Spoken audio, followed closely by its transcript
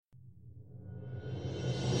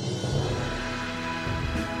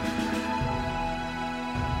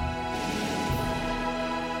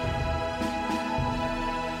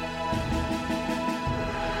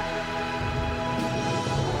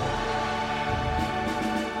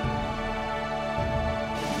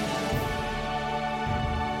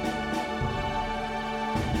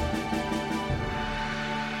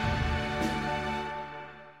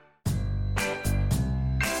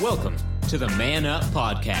Welcome to the Man Up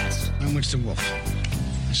Podcast. I'm Winston Wolfe.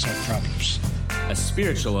 I solve problems. A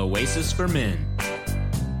spiritual oasis for men.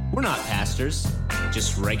 We're not pastors,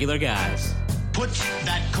 just regular guys. Put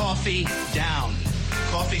that coffee down.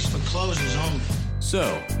 Coffee's for closers only.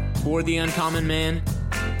 So, for the uncommon man,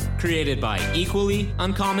 created by equally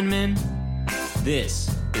uncommon men, this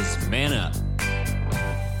is Man Up.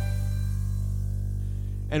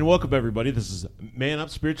 And welcome, everybody. This is Man Up,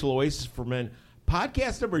 Spiritual Oasis for Men,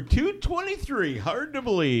 podcast number 223. Hard to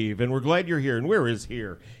believe. And we're glad you're here. And where is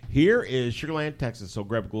here? Here is Sugar Land, Texas. So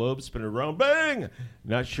grab a globe, spin it around, bang!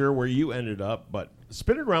 Not sure where you ended up, but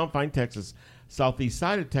spin it around, find Texas. Southeast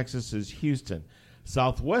side of Texas is Houston.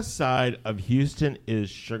 Southwest side of Houston is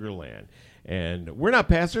Sugar Land. And we're not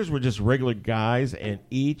pastors, we're just regular guys, and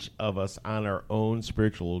each of us on our own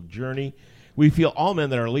spiritual journey. We feel all men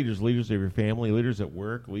that are leaders of your family, leaders at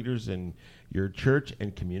work, leaders in your church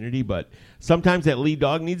and community, but sometimes that lead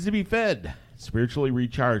dog needs to be fed, spiritually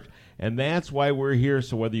recharged, and that's why we're here.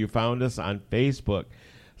 So whether you found us on Facebook,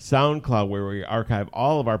 SoundCloud, where we archive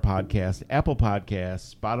all of our podcasts, Apple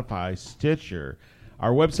Podcasts, Spotify, Stitcher,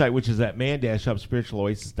 our website, which is at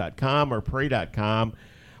man-upspiritualoasis.com or pray.com,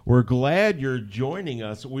 we're glad you're joining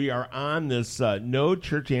us. We are on this No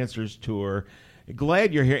Church Answers tour.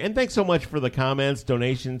 Glad you're here. And thanks so much for the comments,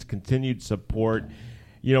 donations, continued support.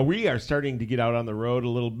 You know, we are starting to get out on the road a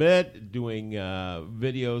little bit, doing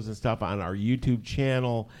videos and stuff on our YouTube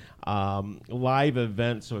channel, live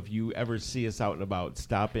events. So if you ever see us out and about,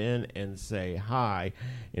 stop in and say hi.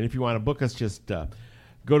 And if you want to book us, just go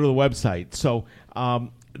to the website. So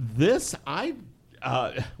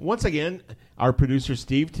once again, our producer,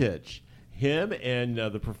 Steve Titch, him and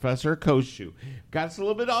the Professor Koshu got us a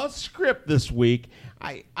little bit off script this week.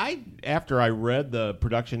 After I read the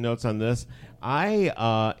production notes on this,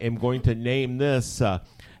 I am going to name this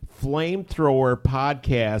Flamethrower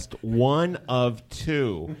Podcast 1 of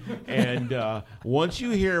 2. And once you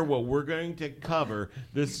hear what we're going to cover,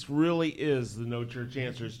 this really is the No Church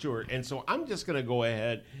Answers tour. And so I'm just going to go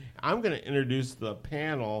ahead. I'm going to introduce the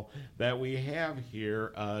panel that we have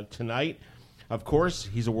here tonight. Of course,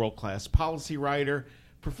 he's a world-class policy writer,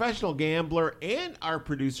 professional gambler, and our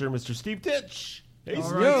producer, Mr. Steve Titch. Hey, All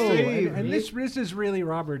Steve. right, Steve. And this is really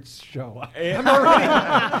Robert's show. No.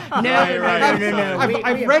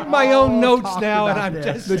 I've read my own notes now, and I'm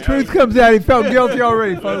just... The truth comes out. He felt guilty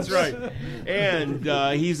already, folks. That's right. And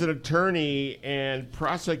he's an attorney and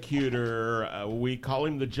prosecutor. We call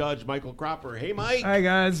him the judge, Michael Cropper. Hey, Mike. Hi,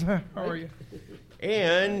 guys. How are you?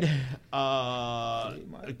 And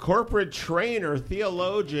corporate trainer,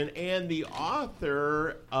 theologian, and the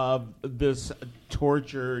author of this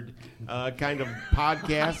tortured kind of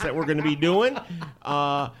podcast that we're going to be doing.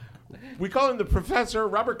 We call him the Professor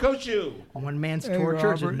Robert Koshu. One man's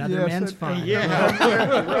torture is another man's fun. Yeah,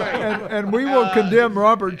 right. And we will condemn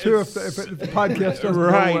Robert, too, if the podcast doesn't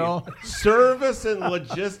go well. Service and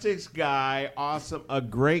logistics guy, awesome, a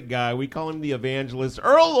great guy. We call him the evangelist,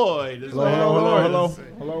 Earl Lloyd. Hello.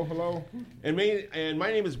 And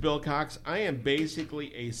my name is Bill Cox. I am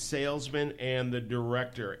basically a salesman and the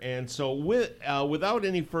director. And so without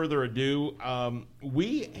any further ado,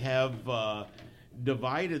 we have...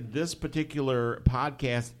 divided this particular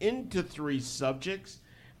podcast into 3 subjects,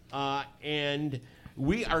 and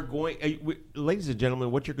we are going, ladies and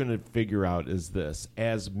gentlemen, what you're going to figure out is this.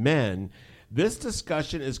 As men, this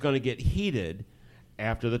discussion is going to get heated.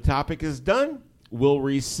 After the topic is done, we'll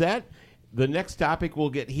reset. The next topic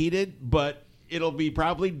will get heated, but it'll be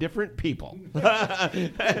probably different people.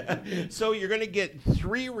 So you're going to get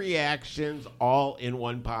 3 reactions all in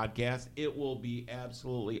one podcast. It will be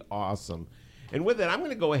absolutely awesome. And with that, I'm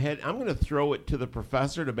going to go ahead. I'm going to throw it to the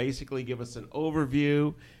professor to basically give us an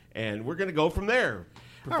overview, and we're going to go from there.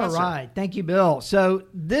 Professor. All right. Thank you, Bill. So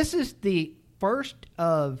this is the first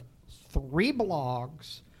of 3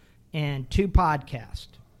 blogs and 2 podcasts,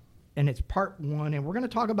 and it's part 1, and we're going to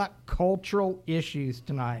talk about cultural issues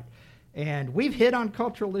tonight. And we've hit on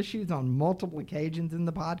cultural issues on multiple occasions in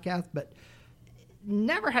the podcast, but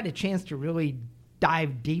never had a chance to really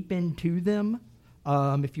dive deep into them.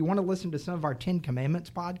 If you want to listen to some of our 10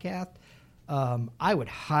 Commandments podcast, I would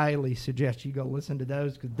highly suggest you go listen to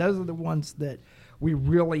those, because those are the ones that we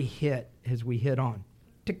really hit as we hit on.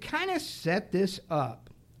 To kind of set this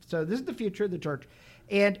up, so this is the future of the church,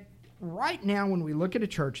 and right now when we look at a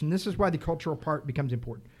church, and this is why the cultural part becomes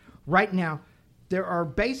important, right now there are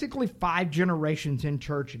basically 5 generations in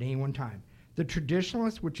church at any one time. The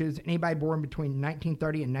traditionalists, which is anybody born between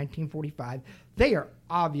 1930 and 1945, they are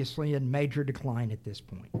obviously in major decline at this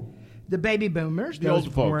point. the baby boomers, The those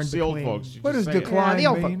old born folks. The old between- folks. You What just does say it. decline the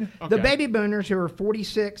old mean? folks. Okay. The baby boomers who were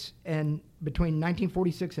 46 and between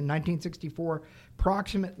 1946 and 1964,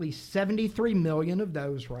 approximately 73 million of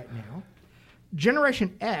those right now.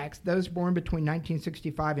 Generation X, those born between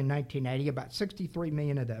 1965 and 1980, about 63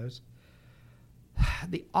 million of those.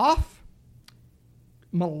 The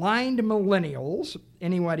maligned millennials,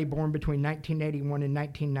 anybody born between 1981 and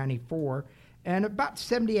 1994, and about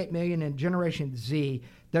 78 million in Generation Z,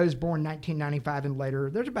 those born 1995 and later.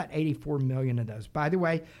 There's about 84 million of those. By the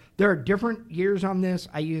way, there are different years on this.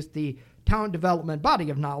 I use the talent development body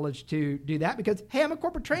of knowledge to do that because, hey, I'm a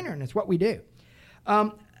corporate trainer and it's what we do.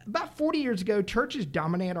 About 40 years ago, churches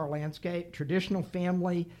dominated our landscape. Traditional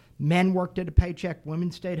family, men worked at a paycheck,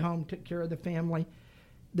 women stayed home, took care of the family.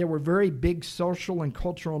 There were very big social and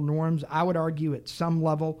cultural norms. I would argue at some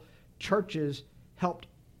level, churches helped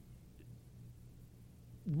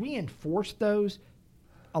reinforce those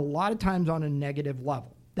a lot of times on a negative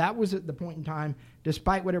level. That was at the point in time,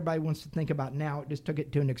 despite what everybody wants to think about now, it just took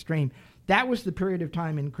it to an extreme. That was the period of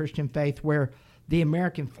time in Christian faith where the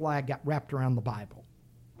American flag got wrapped around the Bible,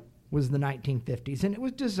 was the 1950s, and it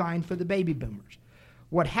was designed for the baby boomers.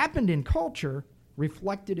 What happened in culture,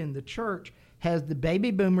 reflected in the church, has the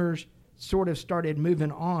baby boomers sort of started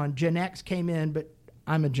moving on. Gen X came in, but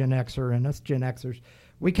I'm a Gen Xer, and us Gen Xers,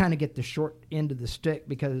 we kind of get the short end of the stick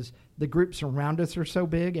because the groups around us are so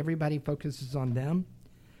big, everybody focuses on them.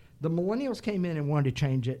 The millennials came in and wanted to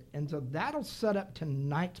change it, and so that'll set up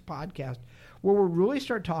tonight's podcast where we'll really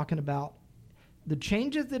start talking about the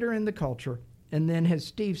changes that are in the culture, and then, as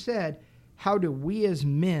Steve said, how do we as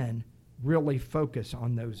men really focus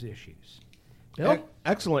on those issues? Bill?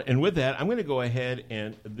 Excellent. And with that, I'm going to go ahead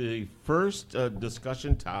and the first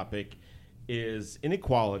discussion topic is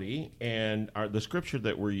inequality, and the scripture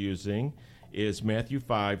that we're using is Matthew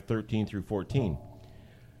 5:13 through 14.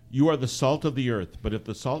 You are the salt of the earth, but if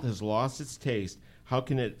the salt has lost its taste, how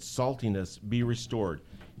can its saltiness be restored?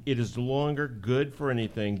 It is no longer good for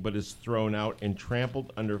anything, but is thrown out and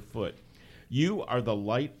trampled underfoot. You are the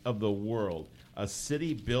light of the world, a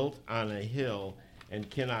city built on a hill and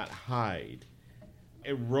cannot hide.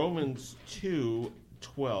 In Romans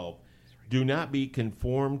 2:12, do not be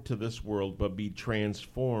conformed to this world, but be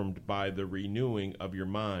transformed by the renewing of your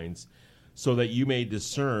minds, so that you may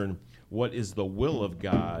discern what is the will of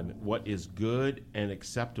God, what is good and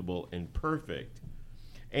acceptable and perfect.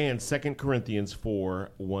 And 2 Corinthians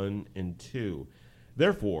 4:1 and 2.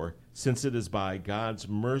 Therefore, since it is by God's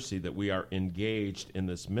mercy that we are engaged in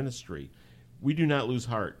this ministry, we do not lose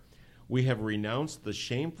heart. We have renounced the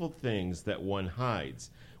shameful things that one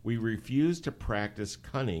hides. We refuse to practice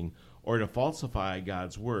cunning or to falsify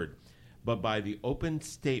God's word. But by the open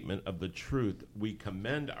statement of the truth, we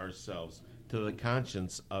commend ourselves to the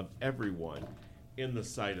conscience of everyone in the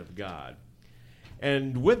sight of God.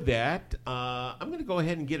 And with that, I'm going to go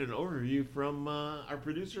ahead and get an overview from our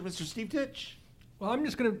producer, Mr. Steve Titch. Well, I'm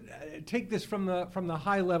just going to take this from the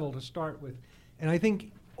high level to start with. And I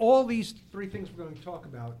think all these three things we're going to talk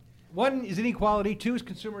about, one is inequality, two is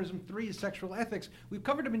consumerism, three is sexual ethics. We've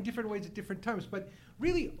covered them in different ways at different times. But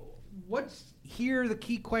really, what's here the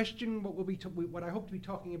key question, what I hope to be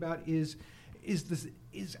talking about is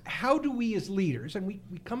how do we as leaders, and we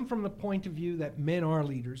come from the point of view that men are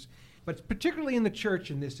leaders, but particularly in the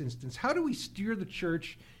church in this instance, how do we steer the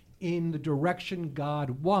church in the direction God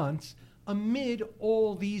wants amid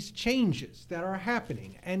all these changes that are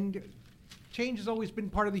happening? And change has always been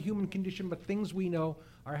part of the human condition, but things we know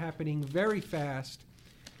are happening very fast.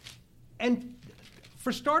 And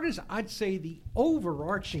for starters, I'd say the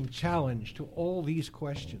overarching challenge to all these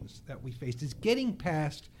questions that we face is getting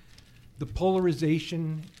past the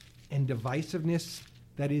polarization and divisiveness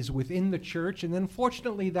that is within the church. And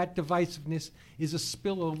unfortunately, that divisiveness is a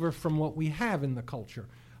spillover from what we have in the culture,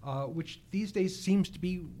 which these days seems to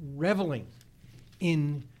be reveling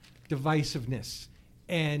in divisiveness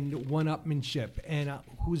and one-upmanship and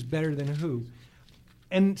who's better than who.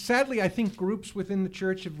 And sadly, I think groups within the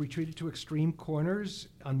church have retreated to extreme corners.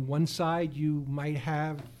 On one side, you might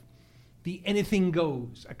have the anything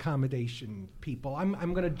goes accommodation people.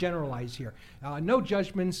 I'm going to generalize here. No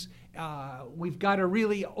judgments. We've got to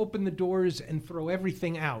really open the doors and throw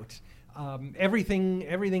everything out.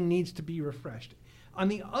 Everything needs to be refreshed. On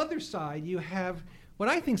the other side, you have what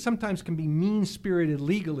I think sometimes can be mean-spirited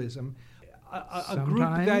legalism.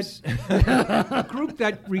 A group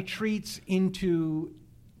that retreats into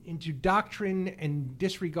doctrine and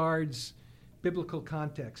disregards biblical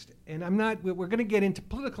context. And we're going to get into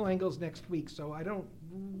political angles next week, so I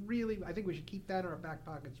think we should keep that in our back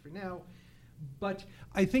pockets for now. But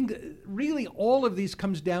I think really all of these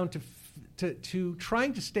comes down to to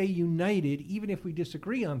trying to stay united, even if we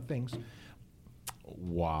disagree on things.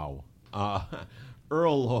 Wow.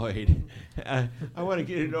 Earl Lloyd, I want to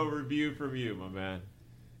get an overview from you, my man.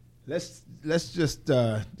 Let's just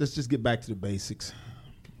get back to the basics.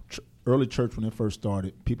 Early church, when it first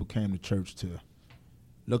started, people came to church to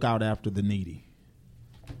look out after the needy.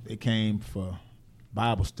 They came for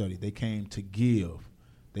Bible study. They came to give.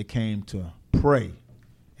 They came to pray,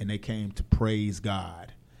 and they came to praise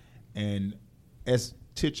God. And as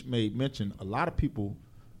Titch made mention, a lot of people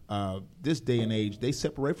this day and age, they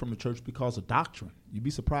separate from the church because of doctrine. You'd be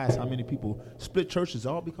surprised how many people split churches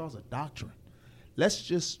all because of doctrine. Let's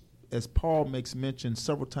just, as Paul makes mention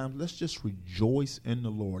several times, let's just rejoice in the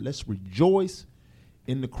Lord. Let's rejoice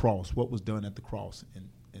in the cross, what was done at the cross.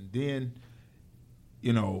 And then,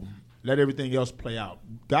 let everything else play out.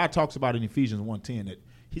 God talks about in Ephesians 1:10 that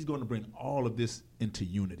he's going to bring all of this into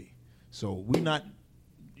unity. So we're not,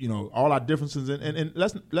 all our differences. And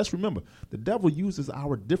let's remember, the devil uses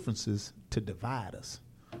our differences to divide us.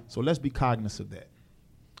 So let's be cognizant of that.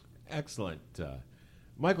 Excellent.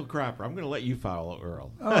 Michael Cropper, I'm going to let you follow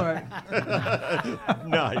Earl. All right.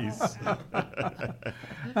 Nice.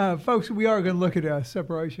 Folks, we are going to look at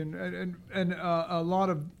separation and a lot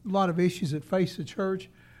of issues that face the church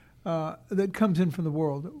that comes in from the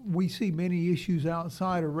world. We see many issues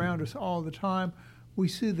outside around us all the time. We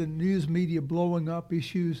see the news media blowing up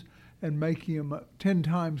issues and making them 10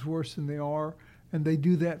 times worse than they are, and they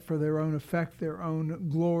do that for their own effect, their own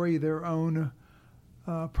glory, their own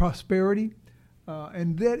prosperity.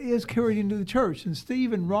 And that is carried into the church. And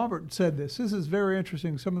Steve and Robert said this. This is very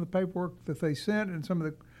interesting. Some of the paperwork that they sent and some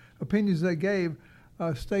of the opinions they gave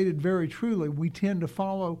stated very truly, we tend to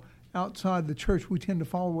follow outside the church. We tend to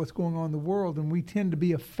follow what's going on in the world, and we tend to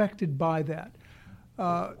be affected by that.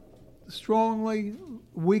 Strongly,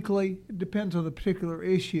 weakly, it depends on the particular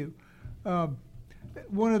issue.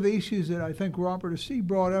 One of the issues that I think Robert and Steve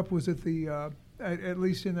brought up was that at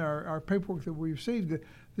least in our paperwork that we received,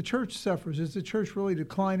 the church suffers. Is the church really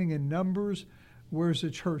declining in numbers? Where's the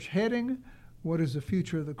church heading? What is the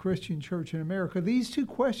future of the Christian church in America? These two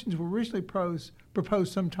questions were originally proposed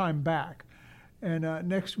some time back. And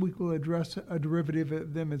next week we'll address a derivative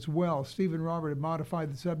of them as well. Steve and Robert have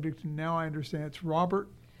modified the subject, and now I understand it's Robert.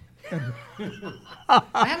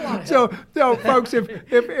 So, folks, if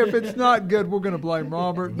it's not good, we're going to blame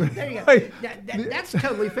Robert. There you go. That's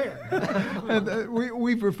totally fair. And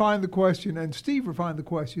we've refined the question, and Steve refined the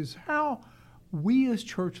question, is how we as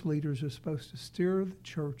church leaders are supposed to steer the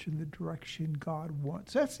church in the direction God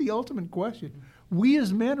wants. That's the ultimate question. We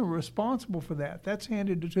as men are responsible for that. That's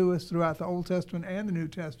handed to us throughout the Old Testament and the New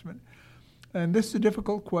Testament. And this is a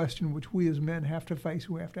difficult question which we as men have to face,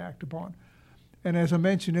 we have to act upon. And as I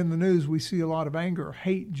mentioned in the news, we see a lot of anger,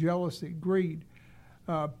 hate, jealousy, greed,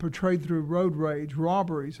 portrayed through road rage,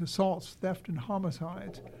 robberies, assaults, theft, and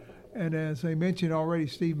homicides. And as I mentioned already,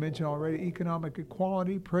 Steve mentioned already, economic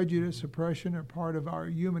equality, prejudice, oppression are part of our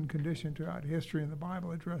human condition throughout history, and the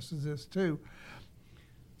Bible addresses this too.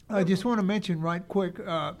 I just want to mention real quick,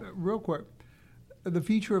 the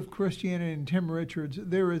future of Christianity and Tim Richards.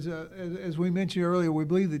 There is, as we mentioned earlier, we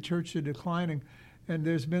believe the church is declining. And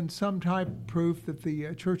there's been some type of proof that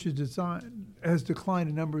the church has declined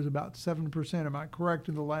in numbers about 7%. Am I correct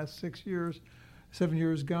in the last 7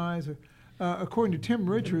 years, guys? According to Tim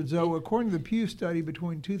Richards, though, according to the Pew study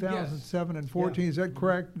between 2007 and 14, is that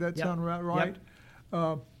correct? That sound about right?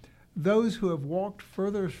 Yep. Those who have walked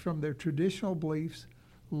further from their traditional beliefs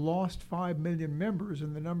lost 5 million members,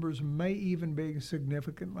 and the numbers may even be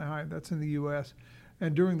significantly higher. That's in the U.S.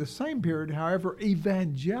 And during the same period, however,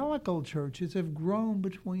 evangelical churches have grown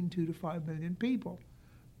between 2 to 5 million people.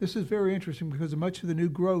 This is very interesting because much of the new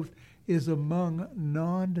growth is among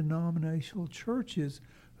non-denominational churches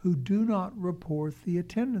who do not report the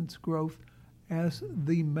attendance growth as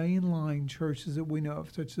the mainline churches that we know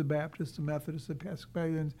of, such as the Baptists, the Methodists, the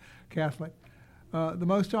Episcopalians, Catholic. The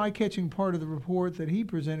most eye-catching part of the report that he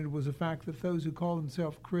presented was the fact that those who call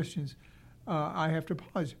themselves Christians, I have to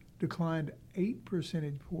apologize, declined 8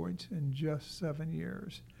 percentage points in just 7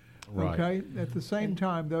 years. Right. Okay? At the same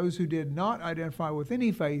time, those who did not identify with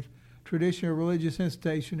any faith, tradition, or religious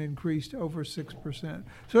institution increased over 6%.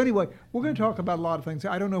 So anyway, we're going to talk about a lot of things.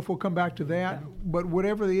 I don't know if we'll come back to that, but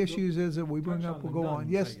whatever the issues is that we bring up, we'll go on.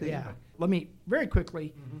 Yes, Steve. Yeah. Let me, very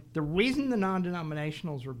quickly, the reason the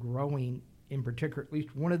non-denominationals are growing in particular, at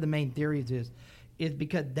least one of the main theories is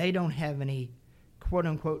because they don't have any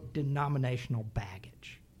quote-unquote denominational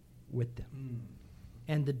baggage with them.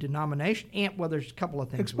 And the denomination, well, there's a couple of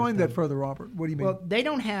things. Explain that further, Robert. What do you mean? Well, they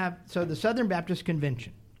don't have, so the Southern Baptist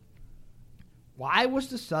Convention, Why was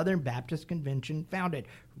the Southern Baptist Convention founded?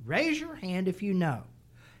 Raise your hand if you know.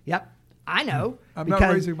 Yep, I know. I'm not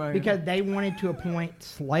raising my hand. Because they wanted to appoint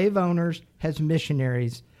slave owners as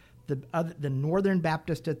missionaries. The Northern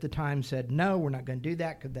Baptist at the time said, no, we're not going to do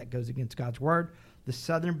that because that goes against God's word. The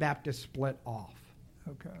Southern Baptist split off.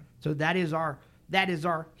 Okay. So that is our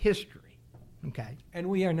history. Okay. And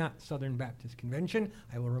we are not Southern Baptist Convention.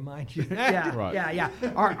 I will remind you. Yeah, Right. yeah.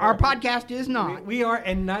 Our podcast is not. We are,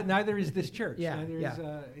 and neither is this church. Yeah, Neither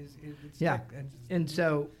yeah. it's Yeah. not- And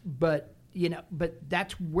so, but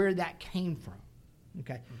that's where that came from.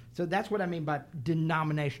 Okay. So that's what I mean by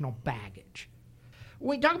denominational baggage.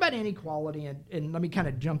 When we talk about inequality, and let me kind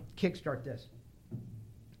of kickstart this.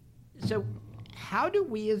 So, how do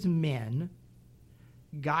we as men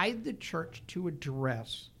guide the church to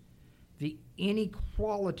address the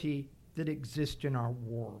inequality that exists in our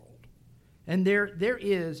world? And there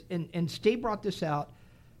is, and Steve brought this out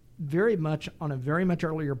very much on a very much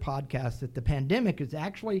earlier podcast, that the pandemic has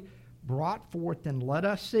actually brought forth and let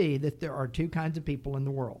us see that there are two kinds of people in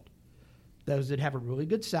the world. Those that have a really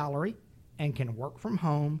good salary and can work from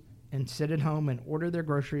home and sit at home and order their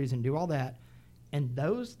groceries and do all that, and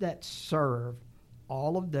those that serve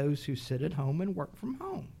all of those who sit at home and work from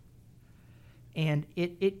home. And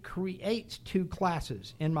it creates two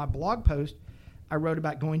classes. In my blog post, I wrote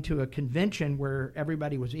about going to a convention where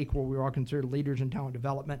everybody was equal. We were all considered leaders in talent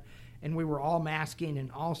development, and we were all masking and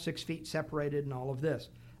all 6 feet separated and all of this.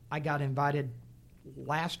 I got invited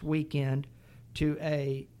last weekend to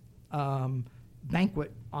a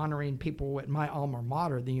banquet honoring people at my alma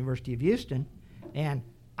mater, the University of Houston, and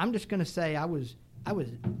I'm just going to say that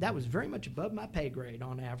was very much above my pay grade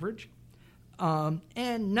on average.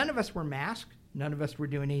 And none of us were masked. None of us were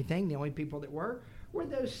doing anything. The only people that were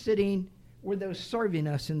those serving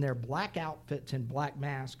us in their black outfits and black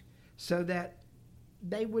masks so that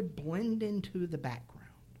they would blend into the background.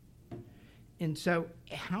 And so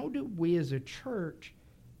how do we as a church,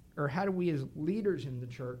 or how do we as leaders in the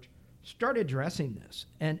church, start addressing this?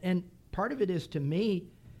 And part of it is, to me,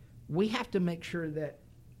 we have to make sure that,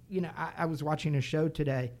 I was watching a show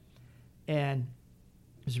today, and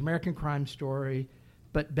it was an American Crime Story,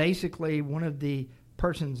 but basically one of the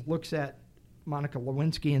persons looks at Monica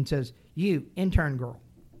Lewinsky and says, "You, intern girl."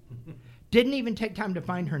 Didn't even take time to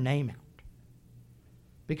find her name out.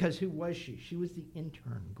 Because who was she? She was the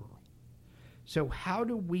intern girl. So how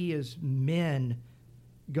do we as men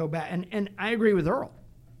go back? And I agree with Earl.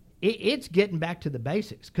 It's getting back to the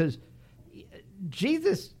basics, because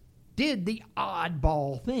Jesus did the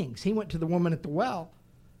oddball things. He went to the woman at the well,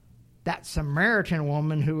 that Samaritan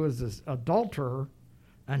woman who was an adulterer,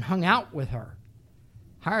 and hung out with her.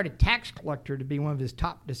 Hired a tax collector to be one of his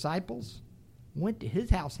top disciples. Went to his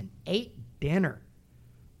house and ate dinner,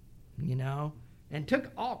 and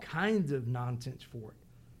took all kinds of nonsense for it,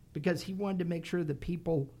 because he wanted to make sure the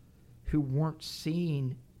people who weren't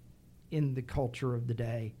seen in the culture of the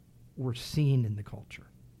day were seen in the culture.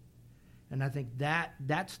 And I think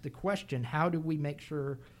that's the question. How do we make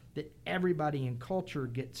sure that everybody in culture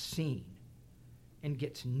gets seen and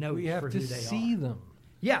gets noticed for who they are? We have to see them.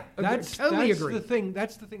 Yeah, that's totally agree. The thing.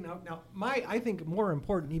 That's the thing. Now, I think more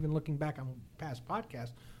important, even looking back on past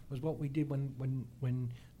podcasts, was what we did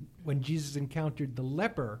when Jesus encountered the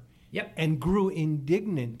leper. Yep. And grew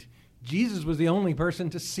indignant. Jesus was the only person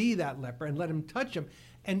to see that leper and let him touch him.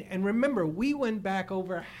 And remember, we went back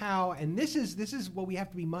over how, and this is what we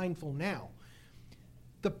have to be mindful now.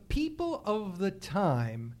 The people of the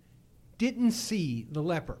time didn't see the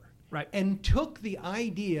leper. Right. And took the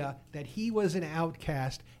idea that he was an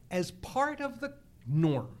outcast as part of the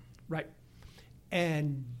norm. Right.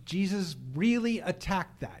 And Jesus really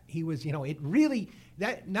attacked that. He was, it really,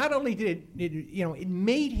 that not only did it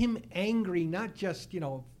made him angry, not just,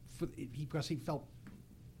 because he felt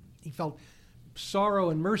sorrow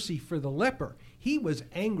and mercy for the leper. He was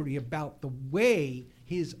angry about the way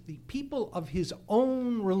the people of his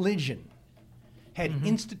own religion had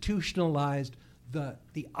institutionalized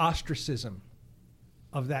the ostracism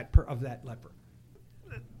of that leper.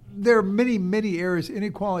 There are many, many areas.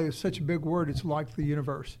 Inequality is such a big word, it's like the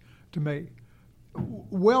universe to me.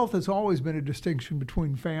 Wealth has always been a distinction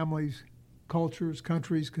between families, cultures,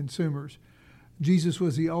 countries, consumers. Jesus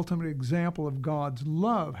was the ultimate example of God's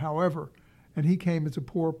love, however, and he came as a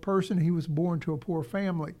poor person. He was born to a poor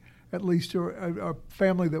family, at least a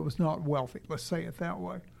family that was not wealthy, let's say it that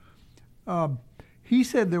way. He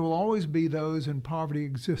said there will always be those in poverty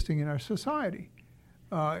existing in our society.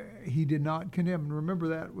 He did not condemn. And remember,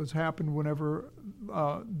 that was happened whenever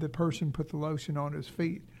the person put the lotion on his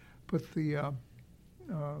feet, put the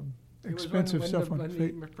expensive stuff on his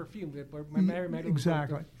feet. Perfume.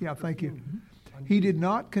 Exactly. Yeah, thank you. He did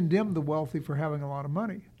not condemn the wealthy for having a lot of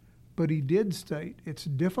money, but he did state it's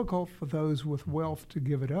difficult for those with wealth to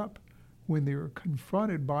give it up when they are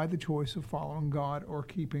confronted by the choice of following God or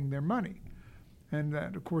keeping their money. And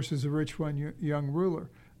that, of course, is a rich young ruler.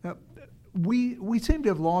 Now, we seem to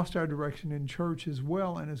have lost our direction in church as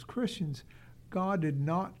well, and as Christians, God did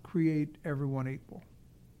not create everyone equal.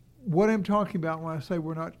 What I'm talking about when I say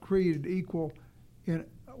we're not created equal,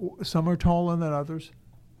 some are taller than others,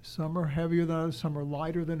 some are heavier than others, some are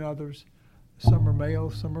lighter than others, some are male,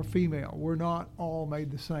 some are female. We're not all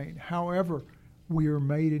made the same. However, we are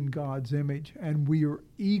made in God's image, and we are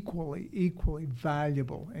equally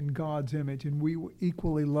valuable in God's image, and we were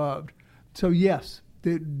equally loved. So yes,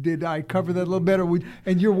 did I cover that a little better?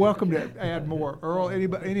 And you're welcome to add more. Earl,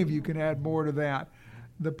 any of you can add more to that.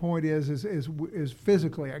 The point is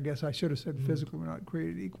physically, I guess I should have said physically, we're not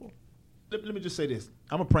created equal. Let me just say this.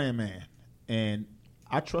 I'm a praying man, and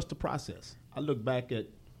I trust the process. I look back at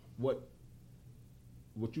what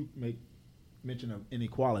you make mention of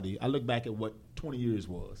inequality. I look back at what 20 years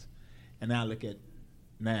was, and now I look at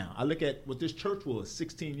now. I look at what this church was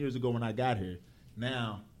 16 years ago when I got here.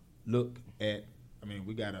 Now look at,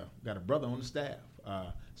 we got a brother on the staff.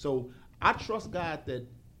 So I trust God that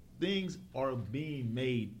things are being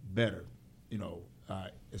made better,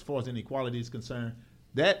 as far as inequality is concerned.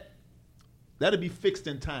 That'll be fixed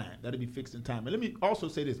in time. And let me also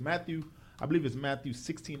say this. I believe it's Matthew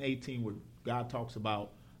 16:18, where God talks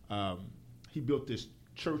about he built this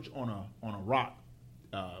church on a rock.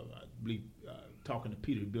 I believe talking to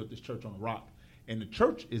Peter, he built this church on a rock. And the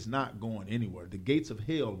church is not going anywhere. The gates of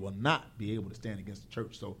hell will not be able to stand against the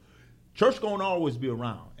church. So church going to always be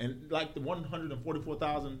around. And like the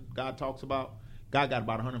 144,000 God talks about, God got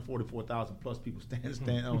about 144,000 plus people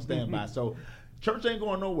on standby. So church ain't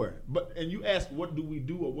going nowhere. And you ask, what do we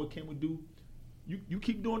do or what can we do? You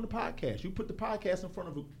keep doing the podcast. You put the podcast in front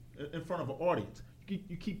of an audience.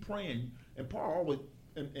 You keep praying. And Paul always,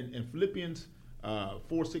 in Philippians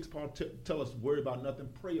 4:6, Paul tell us worry about nothing,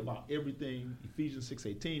 pray about everything. Ephesians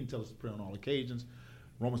 6:18 tells us to pray on all occasions.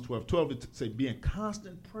 Romans 12:12 it say be in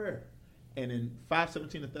constant prayer. And in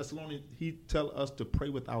 5:17 of Thessalonians, he tell us to pray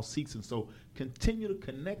without ceasing. So continue to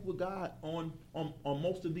connect with God on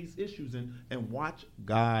most of these issues and watch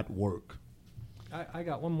God work. I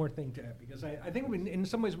got one more thing to add, because I think in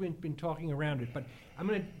some ways we've been talking around it, but I'm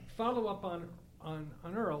going to follow up on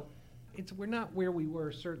Earl. We're not where we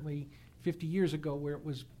were certainly 50 years ago, where it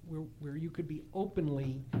was where you could be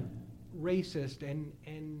openly racist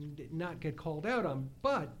and not get called out on,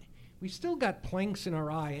 but we still got planks in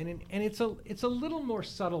our eye, and it's a little more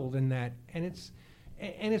subtle than that, and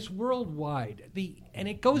it's worldwide. And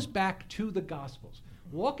it goes back to the Gospels.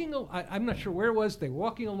 I'm not sure where it was. They're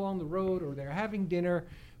walking along the road or they're having dinner,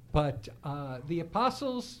 but the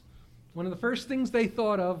apostles, one of the first things they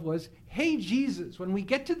thought of was, hey, Jesus, when we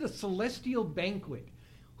get to the celestial banquet,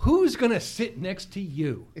 who's going to sit next to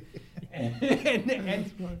you?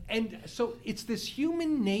 and so it's this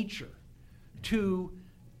human nature to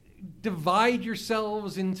divide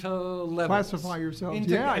yourselves into levels. Classify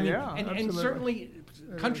yourselves. And certainly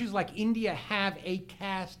countries like India have a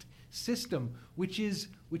caste system which is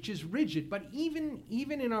rigid. But even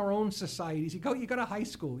in our own societies, you go to high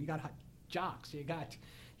school, you got jocks, you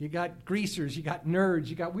got greasers, you got nerds,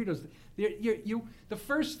 you got weirdos. The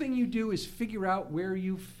first thing you do is figure out where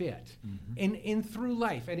you fit in through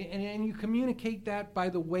life, and you communicate that by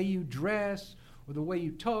the way you dress, or the way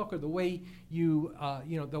you talk, or the way you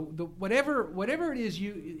the whatever it is.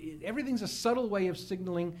 Everything's a subtle way of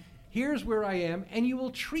signaling, here's where I am, and you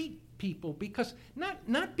will treat people because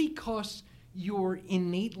not because you're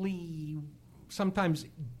innately, sometimes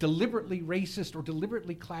deliberately racist or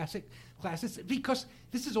deliberately classist, because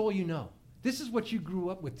this is all you know. This is what you grew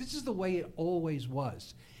up with. This is the way it always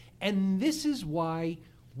was. And this is why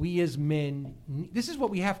we as men, this is what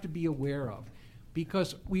we have to be aware of,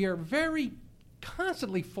 because we are very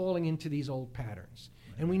constantly falling into these old patterns.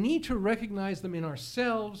 And we need to recognize them in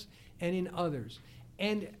ourselves and in others.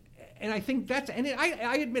 And I think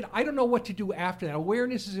I admit, I don't know what to do after that.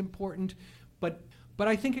 Awareness is important, but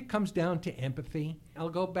I think it comes down to empathy. I'll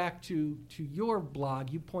go back to your blog.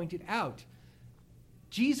 You pointed out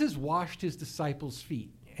Jesus washed his disciples'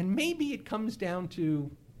 feet. And maybe it comes down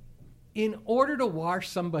to, in order to wash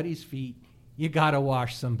somebody's feet, you got to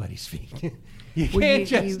wash somebody's feet. You can't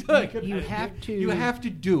just do it. You have to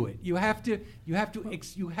do it. You have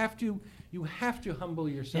to humble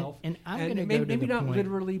yourself. And I'm going to go to maybe the not point.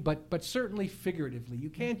 Literally, but certainly figuratively. You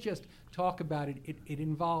can't just talk about it. It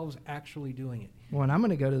involves actually doing it. Well, and I'm going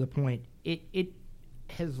to go to the point. It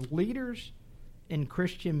as leaders and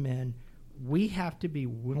Christian men, we have to be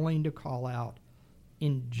willing to call out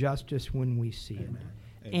injustice when we see it.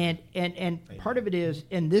 And part of it is,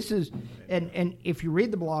 and this is, and if you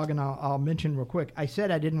read the blog, and I'll mention real quick, I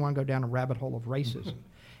said I didn't want to go down a rabbit hole of racism.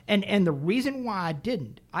 And the reason why I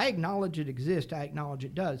didn't, I acknowledge it exists, I acknowledge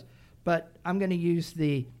it does, but I'm going to use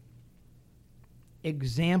the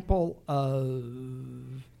example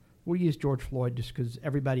of, we'll use George Floyd just because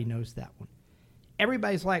everybody knows that one.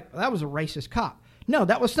 Everybody's like, well, that was a racist cop. No,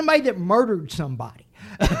 that was somebody that murdered somebody.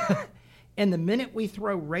 And the minute we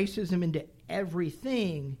throw racism into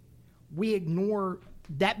everything, we ignore,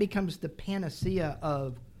 that becomes the panacea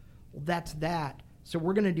of, well, that's that, so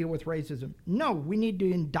we're going to deal with racism. No, we need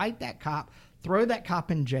to indict that cop, throw that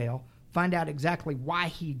cop in jail, find out exactly why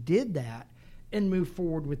he did that, and move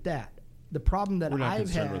forward with that. The problem that We're not I've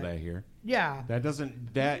concerned had, with that here. Yeah. That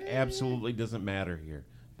absolutely doesn't matter here.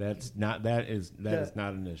 That is not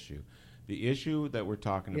an issue. The issue that we're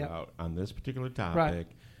talking about on this particular topic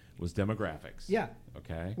was demographics. Yeah.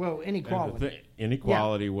 Okay. Well, inequality.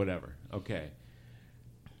 Inequality, whatever. Okay.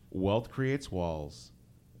 Wealth creates walls.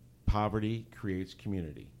 Poverty creates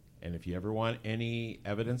community. And if you ever want any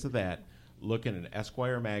evidence of that, look in an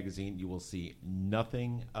Esquire magazine. You will see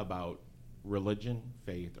nothing about religion,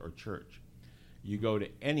 faith, or church. You go to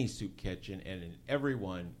any soup kitchen, and in every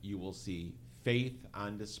one, you will see faith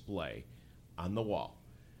on display on the wall,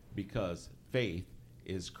 because faith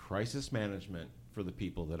is crisis management for the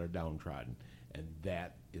people that are downtrodden, and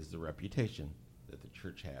that is the reputation that the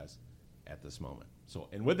church has at this moment. So,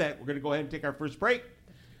 and with that, we're going to go ahead and take our first break.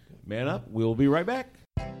 Man up. We'll be right back.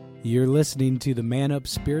 You're listening to the Man Up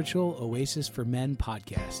Spiritual Oasis for Men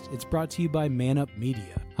podcast. It's brought to you by Man Up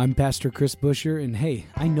Media. I'm Pastor Chris Busher, and hey,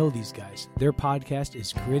 I know these guys. Their podcast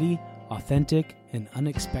is gritty, authentic, and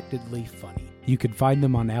unexpectedly funny. You can find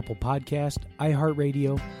them on Apple Podcast,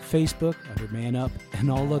 iHeartRadio, Facebook under Man Up,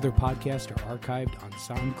 and all other podcasts are archived on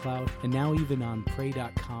SoundCloud and now even on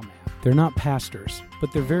Pray.com app. They're not pastors,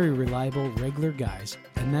 but they're very reliable, regular guys,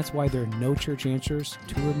 and that's why their No Church Answers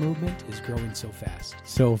tour movement is growing so fast.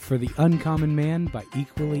 So for the Uncommon Man by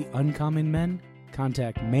Equally Uncommon Men,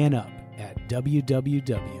 contact Man Up at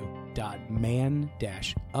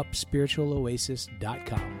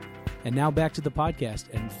www.man-upspiritualoasis.com. And now back to the podcast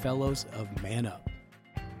and fellows of Man Up.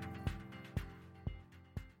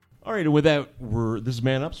 All right, and with that, this is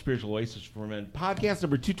Man Up, Spiritual Oasis for Men, podcast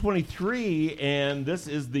number 223, and this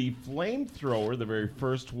is the Flamethrower, the very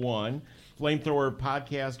first one. Flamethrower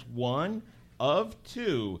podcast 1 of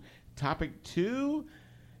 2. Topic 2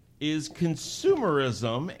 is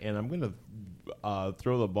consumerism, and I'm going to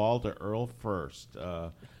throw the ball to Earl first.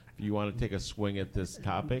 You want to take a swing at this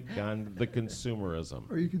topic on the consumerism.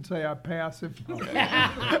 Or you can say I pass if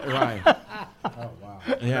Right. Oh, wow.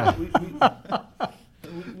 Yeah. We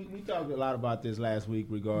talked a lot about this last week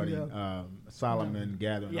regarding Solomon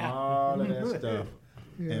gathering all of that stuff.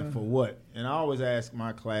 Yeah. And for what? And I always ask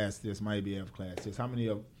my class this, my ABF class this, how many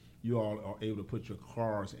of you all are able to put your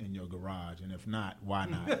cars in your garage? And if not, why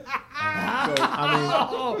not? So,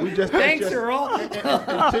 I mean, we just... Thanks, Earl. And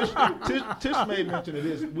Tish made mention of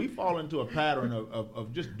this. We fall into a pattern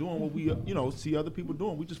of just doing what we see other people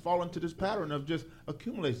doing. We just fall into this pattern of just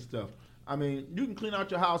accumulating stuff. I mean, you can clean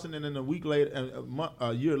out your house, and then in a week later,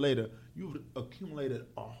 a year later, you've accumulated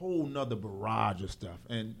a whole nother barrage of stuff.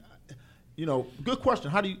 And good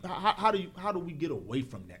question. How do we get away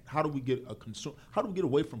from that? How do we get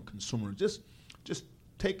away from consumers? Just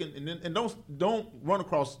taking and don't run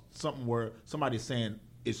across something where somebody's saying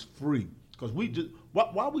it's free, because we just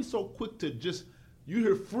why are we so quick to just, you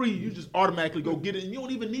hear free, you just automatically go get it, and you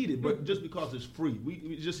don't even need it, but just because it's free,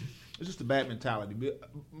 it's just a bad mentality.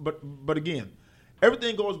 But again,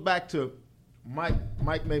 everything goes back to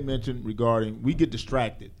Mike may mention regarding we get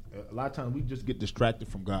distracted. A lot of times we just get distracted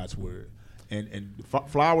from God's word. And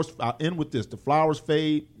flowers, I'll end with this. The flowers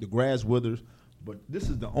fade, the grass withers, but this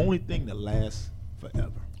is the only thing that lasts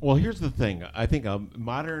forever. Well, here's the thing. I think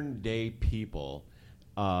modern day people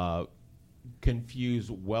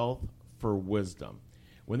confuse wealth for wisdom.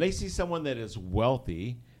 When they see someone that is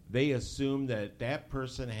wealthy, they assume that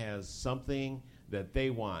person has something that they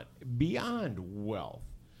want beyond wealth,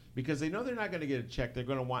 because they know they're not going to get a check. They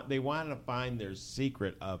want to find their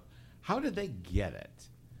secret of how did they get it.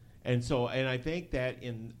 And I think that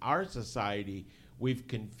in our society, we've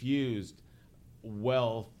confused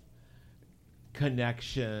wealth,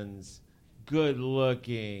 connections, good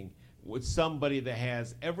looking, with somebody that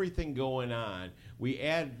has everything going on. We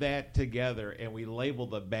add that together and we label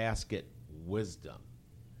the basket wisdom.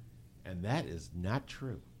 And that is not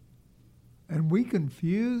true. And we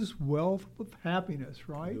confuse wealth with happiness,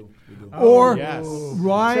 right? We do. Or, yes.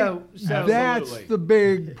 right? So- that's Absolutely. the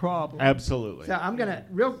big problem. Absolutely. So I'm gonna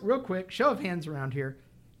real quick show of hands around here.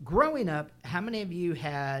 Growing up, how many of you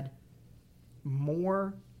had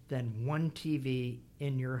more than one TV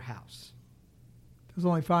in your house? There's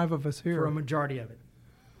only 5 of us For a here. majority of it.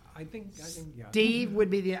 I think, yeah. Steve would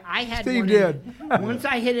be the. I had. Steve one did. Once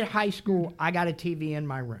I hit high school, I got a TV in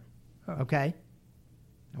my room. Okay.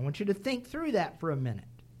 I want you to think through that for a minute.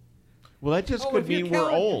 Well, that just Oh, could if you're mean we're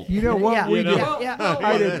counting- old. You know what? Yeah, we you did. know. Yeah.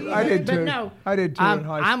 I did But too. no, I did too in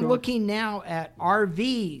high school. I'm looking now at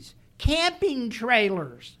RVs, camping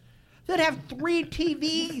trailers that have 3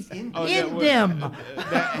 TVs in them.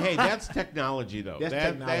 Hey, that's technology, though. That's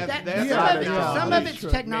technology. That's Yeah, not that's technology. Some of it's Sure.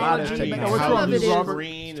 technology, That's but technology. What's some wrong of with it you, is. Robert?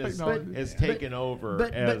 Green It's is technology. taken over.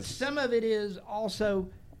 But as some of it is also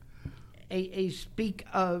a speak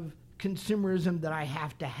of consumerism that I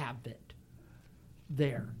have to have it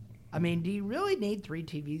there. I mean, do you really need 3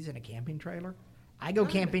 TVs in a camping trailer? I go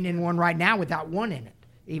camping in one right now without one in it.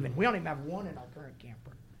 Even we don't even have one in our current camper.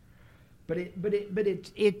 But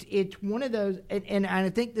it's one of those, and I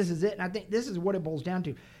think this is it. And I think this is what it boils down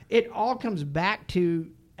to. It all comes back to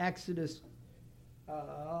Exodus.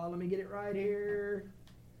 Let me get it right here.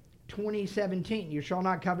 2017. You shall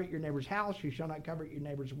not covet your neighbor's house. You shall not covet your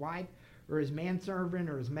neighbor's wife, or his manservant,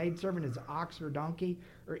 or his maidservant, his ox or donkey,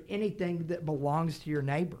 or anything that belongs to your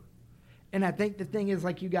neighbor. And I think the thing is,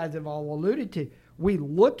 like you guys have all alluded to, we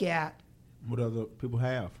look at What other people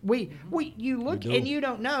have? you look do. and you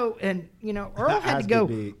don't know, and you know Earl had Eyes to go.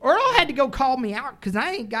 get big. Earl had to go call me out because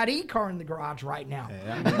I ain't got e-car in the garage right now.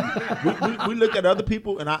 we look at other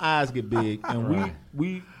people and our eyes get big, and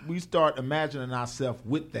we start imagining ourselves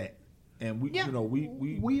with that, and we Yeah.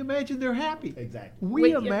 We imagine they're happy. Exactly. We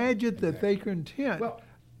Wait, yeah. imagine that they're content. Well,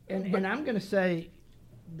 and I'm going to say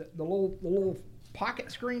the little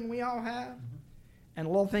pocket screen we all have, and a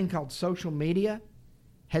little thing called social media,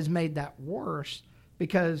 has made that worse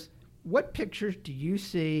because what pictures do you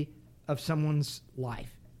see of someone's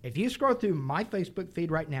life? If you scroll through my Facebook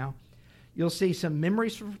feed right now, you'll see some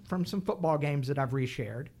memories from some football games that I've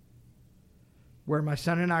reshared, where my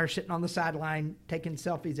son and I are sitting on the sideline taking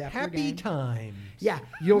selfies after a Happy game. times. Yeah,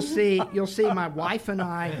 you'll see my wife and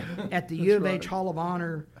I at the U of H Hall of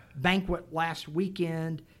Honor banquet last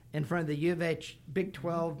weekend in front of the U of H Big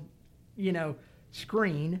 12,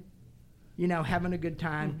 screen, having a good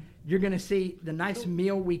time. You're going to see the nice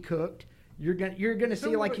meal we cooked. You're going to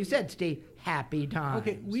see, like you said, Steve, happy times.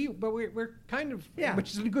 Okay, we're kind of, Yeah.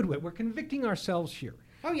 which is in a good way. We're convicting ourselves here.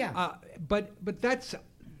 Oh yeah. But that's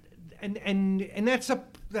and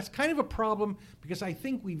that's kind of a problem because I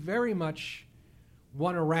think we very much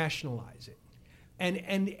want to rationalize it. And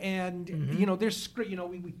there's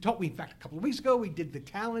we talked in fact a couple of weeks ago we did the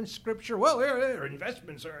talent scripture. Well, their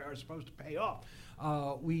investments are supposed to pay off.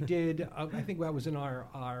 We did I think that was in our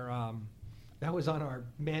that was on our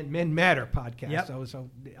Men Matter podcast. Yep. So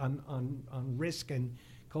on risk and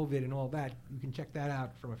COVID and all that, you can check that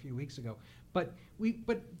out from a few weeks ago. But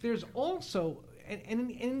there's also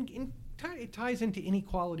and it ties into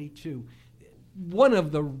inequality too. One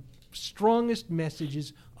of the strongest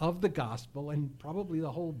messages of the gospel, and probably the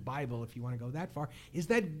whole Bible, if you want to go that far, is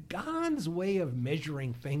that God's way of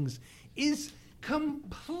measuring things is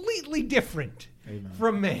completely different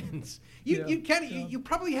from man's. You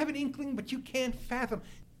probably have an inkling, but you can't fathom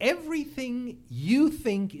everything you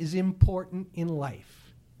think is important in life.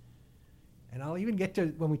 And I'll even get to,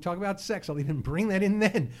 when we talk about sex, I'll even bring that in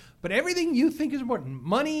then. But everything you think is important,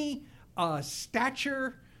 money,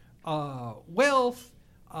 stature, wealth,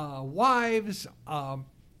 wives,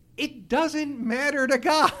 it doesn't matter to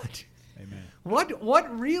God. Amen.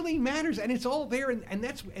 What really matters, and it's all there, and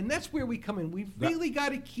that's where we come in. We've really got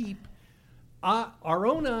to keep our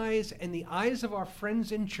own eyes and the eyes of our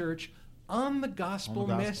friends in church on the gospel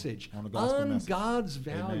message, on God's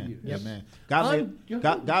values. Amen.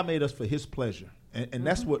 God made us for His pleasure, and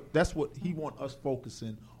that's what He wants us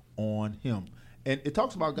focusing on Him. And it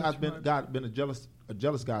talks about God been a jealous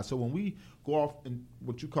God. So when we go off in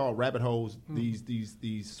what you call rabbit holes,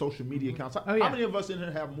 these social media accounts. How many of us in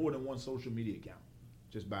here have more than one social media account?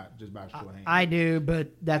 Just by show of hands. I do, but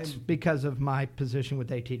that's because of my position with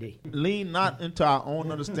ATD. Lean not into our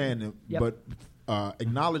own understanding, but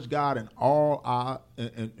acknowledge God in all our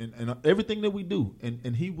and everything that we do,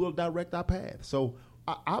 and He will direct our path. So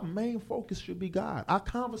our main focus should be God. Our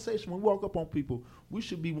conversation, when we walk up on people, we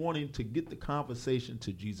should be wanting to get the conversation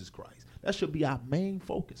to Jesus Christ. That should be our main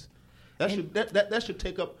focus. That should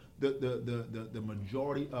take up the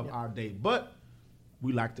majority of our day. But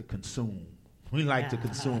we like to consume. We like to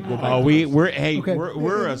consume. Go back Oh, to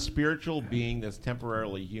we're a spiritual being that's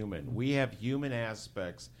temporarily human. We have human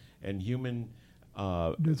aspects and human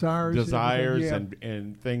Desires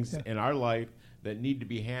and things in our life that need to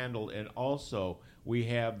be handled, and also we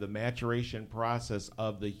have the maturation process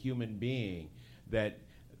of the human being that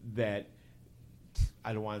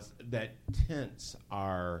tints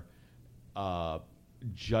our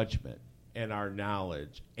judgment and our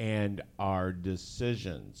knowledge and our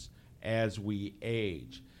decisions as we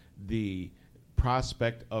age. The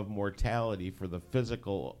prospect of mortality for the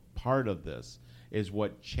physical part of this is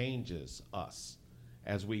what changes us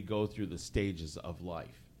as we go through the stages of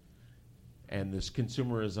life. And this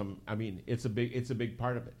consumerism, I mean, it's a big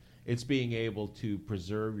part of it. It's being able to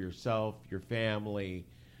preserve yourself, your family,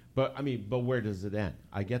 but where does it end?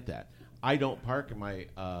 I get that. I don't park my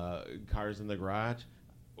cars in the garage.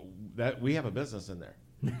 That we have a business in there.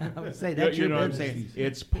 I would say that's you your know what I'm business. saying?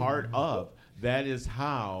 It's part of. That is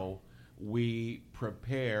how we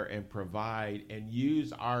prepare and provide and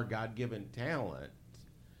use our God-given talent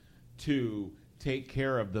to take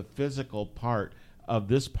care of the physical part of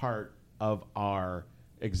this part of our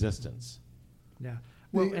existence. Yeah.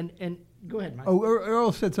 Well, and go ahead, Mike. Oh,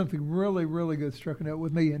 Earl said something really, really good, struck a note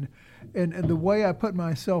with me, and the way I put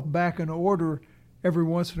myself back in order every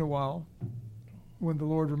once in a while, when the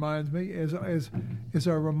Lord reminds me, as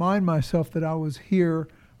I remind myself that I was here,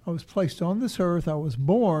 I was placed on this earth, I was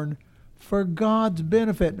born for God's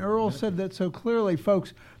benefit. And Earl said that so clearly,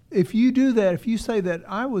 folks. If you do that, if you say that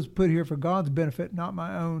I was put here for God's benefit, not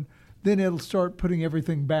my own, then it'll start putting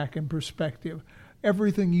everything back in perspective.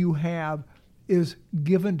 Everything you have is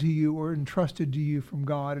given to you or entrusted to you from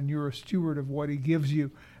God, and you're a steward of what He gives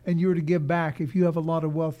you. And you're to give back. If you have a lot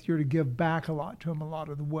of wealth, you're to give back a lot to Him, a lot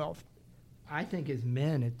of the wealth. I think as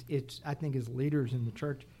men, I think as leaders in the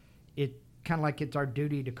church, it kind of like it's our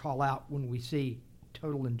duty to call out when we see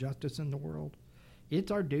total injustice in the world.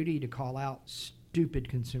 It's our duty to call out stupid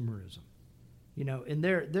consumerism. You know, and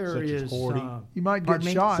there Such is as hoarding. You might get pardon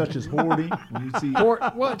me? shot. Such as hoarding. When you see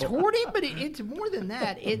Well, it's hoarding, but it's more than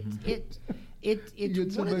that. It's get one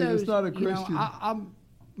of somebody those. that's not a you know, Christian.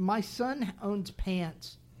 my son owns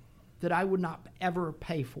pants that I would not ever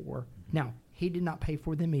pay for. Now, he did not pay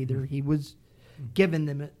for them either. He was given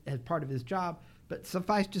them as part of his job. But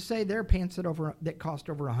suffice to say, there are pants that cost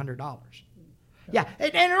over $100. Yeah,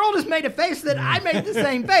 and Earl just made a face that I made the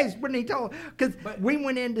same face when he told, because we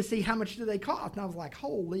went in to see how much do they cost, and I was like,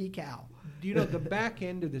 holy cow. Do you know the back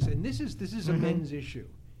end of this, and this is a men's issue,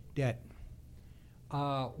 debt,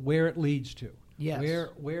 where it leads to. Yes.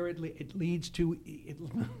 Where it leads to,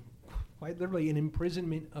 quite literally, an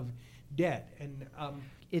imprisonment of debt. And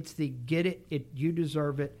It's the get it, you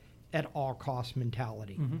deserve it at all cost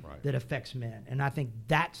mentality Right. that affects men. And I think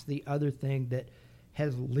that's the other thing that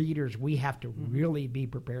as leaders we have to really be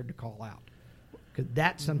prepared to call out, because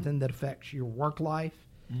that's something that affects your work life.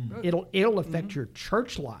 It'll affect your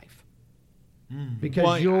church life,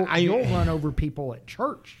 because you'll run over people at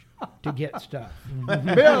church to get stuff.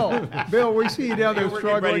 Bill, we see you down there We're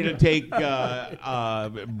getting ready struggling. to take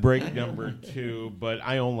break number 2, but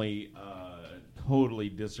I only totally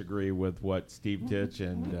disagree with what Steve Titch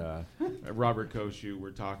and Robert Koshu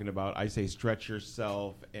were talking about. I say stretch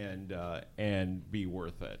yourself and be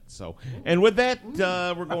worth it. So, and with that,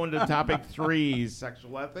 we're going to topic 3,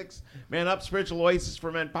 sexual ethics. Man Up, Spiritual Oasis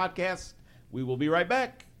for Men podcast. We will be right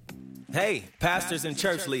back. Hey, pastors and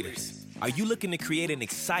church leaders. Are you looking to create an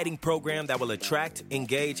exciting program that will attract,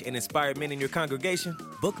 engage, and inspire men in your congregation?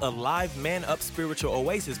 Book a live Man Up Spiritual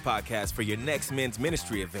Oasis podcast for your next men's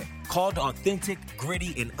ministry event. Called Authentic,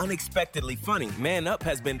 Gritty, and Unexpectedly Funny, Man Up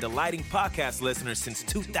has been delighting podcast listeners since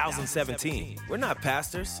 2017. We're not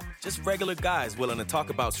pastors, just regular guys willing to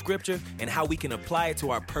talk about scripture and how we can apply it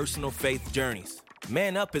to our personal faith journeys.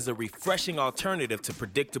 Man Up is a refreshing alternative to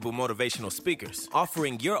predictable motivational speakers,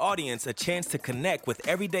 offering your audience a chance to connect with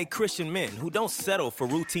everyday Christian men who don't settle for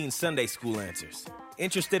routine Sunday school answers.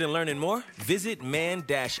 Interested in learning more? Visit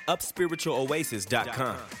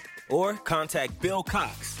man-upspiritualoasis.com or contact Bill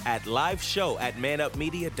Cox at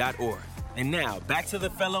liveshow@manupmedia.org. And now, back to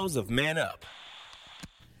the fellows of Man Up.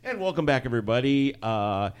 And welcome back, everybody.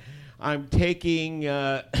 I'm taking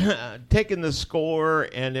the score,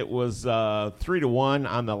 and it was 3-1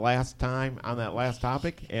 on the last time on that last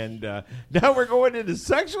topic, and now we're going into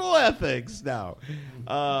sexual ethics. Now,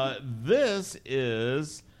 this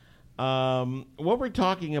is what we're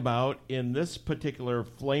talking about in this particular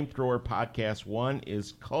Flamethrower podcast. 1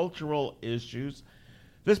 is cultural issues.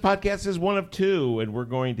 This podcast is 1 of 2, and we're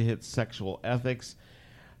going to hit sexual ethics.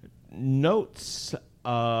 Notes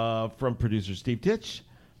from producer Steve Titch.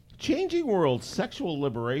 Changing world, sexual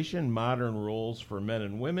liberation, modern roles for men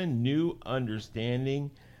and women, new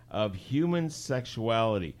understanding of human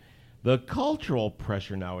sexuality. The cultural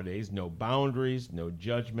pressure nowadays, no boundaries, no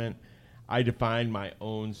judgment. I define my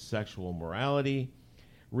own sexual morality.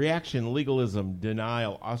 Reaction, legalism,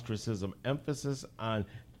 denial, ostracism, emphasis on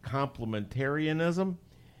complementarianism.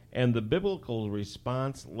 And the biblical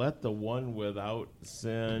response, let the one without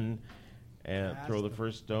sin and throw the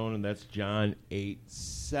first stone, and that's John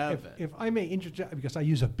 8:7. If I may interject, because I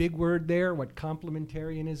use a big word there, what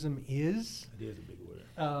complementarianism is. It is a big word.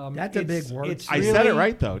 That's a big word. I said it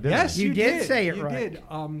right, though, didn't Yes, I? You did say it you right. Did.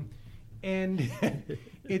 And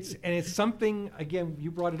it's something, again, you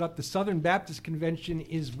brought it up, the Southern Baptist Convention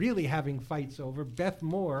is really having fights over. Beth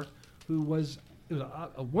Moore, who was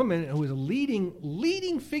a woman who was a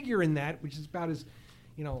leading figure in that, which is about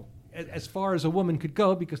as far as a woman could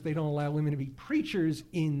go, because they don't allow women to be preachers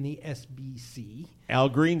in the SBC. Al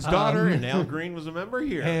Green's daughter, and Al Green was a member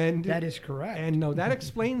here. And That is correct. And no, that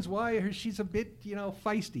explains why she's a bit,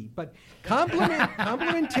 feisty. But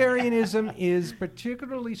complementarianism is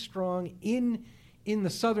particularly strong in the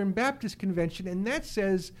Southern Baptist Convention, and that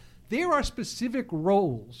says there are specific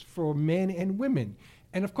roles for men and women.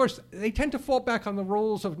 And of course, they tend to fall back on the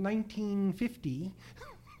roles of 1950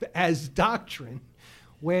 as doctrine.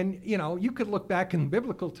 When, you could look back in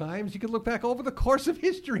biblical times, you could look back over the course of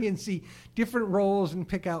history and see different roles and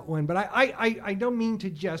pick out one. But I don't mean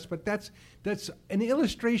to jest, but that's an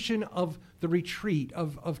illustration of the retreat,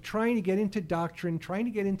 of trying to get into doctrine,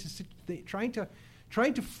 trying to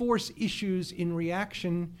force issues in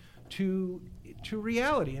reaction to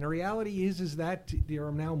reality. And a reality is that there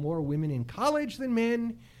are now more women in college than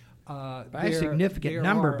men. By a significant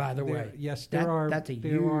number, by the way. Yes, that's a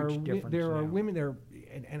huge difference. There are now. women there,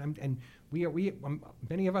 and we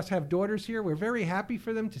many of us have daughters here. We're very happy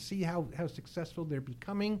for them to see how successful they're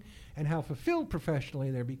becoming and how fulfilled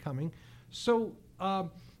professionally they're becoming. So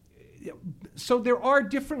there are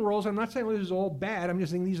different roles. I'm not saying this is all bad. I'm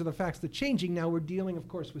just saying these are the facts that are changing. Now we're dealing, of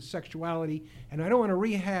course, with sexuality, and I don't want to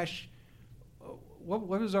rehash. What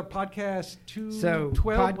was our podcast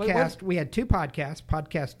 212? We had two podcasts.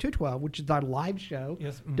 Podcast 212, which is our live show.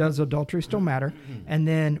 Yes. Mm-hmm. Does Adultery Still Matter? And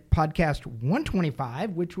then podcast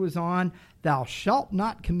 125, which was on Thou Shalt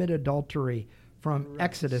Not Commit Adultery from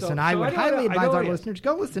Exodus. And I would highly advise our listeners,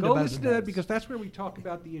 go listen to both of those. That, because that's where we talk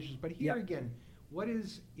about the issues. But here again, what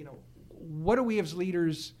do we as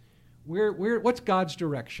leaders, what's God's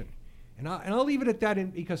direction? And I'll leave it at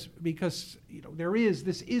that because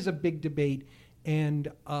this is a big debate.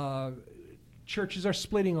 And churches are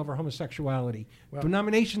splitting over homosexuality. Well,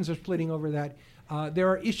 denominations are splitting over that. There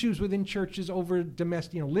are issues within churches over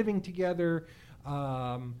domestic, living together,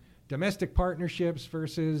 domestic partnerships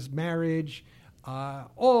versus marriage.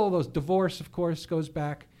 All those, divorce, of course, goes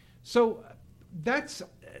back. So that's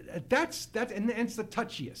and it's the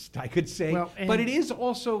touchiest, I could say. But it is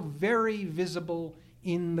also very visible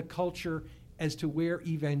in the culture as to where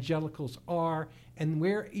evangelicals are and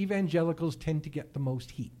where evangelicals tend to get the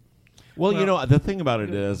most heat. Well, the thing about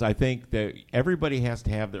it is I think that everybody has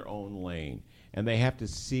to have their own lane, and they have to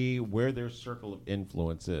see where their circle of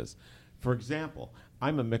influence is. For example,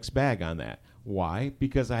 I'm a mixed bag on that. Why?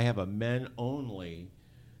 Because I have a men-only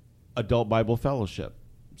adult Bible fellowship.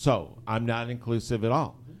 So I'm not inclusive at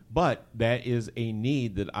all. But that is a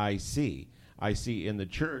need that I see. I see in the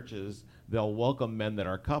churches, they'll welcome men that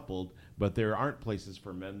are coupled, but there aren't places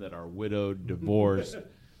for men that are widowed, divorced,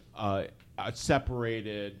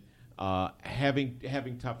 separated,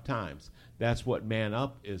 having tough times. That's what Man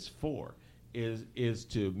Up is for, is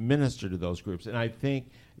to minister to those groups. And I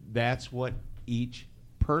think that's what each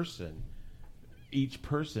person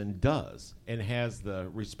does and has the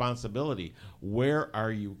responsibility. Where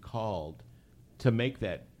are you called to make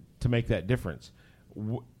that difference?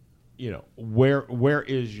 Where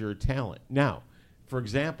is your talent? Now, for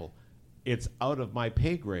example, it's out of my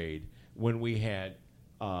pay grade when we had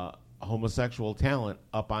homosexual talent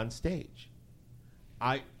up on stage.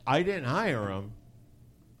 I didn't hire them.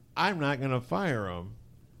 I'm not going to fire them.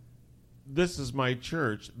 This is my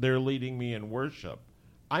church. They're leading me in worship.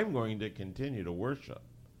 I'm going to continue to worship.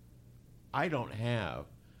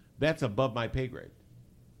 That's above my pay grade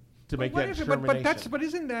to make that determination. But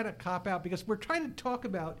isn't that a cop-out? Because we're trying to talk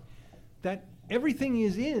about that everything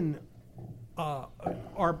is in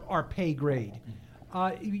our pay grade.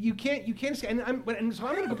 You can't say, so I'm going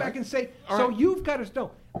to go back and say, you've got to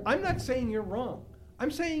know. I'm not saying you're wrong.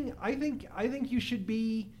 I'm saying I think you should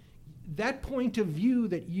be, that point of view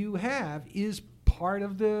that you have is part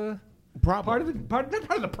of the problem. Part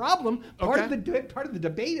of the problem, part of the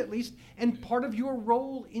debate at least, and part of your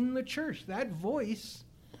role in the church. That voice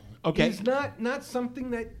Okay. is not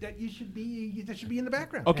something that you should be that should be in the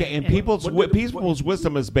background. Okay, and people's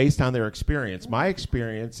wisdom is based on their experience. My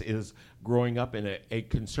experience is growing up in a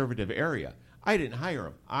conservative area. I didn't hire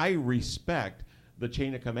them. I respect the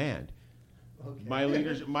chain of command. Okay. My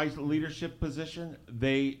leadership position,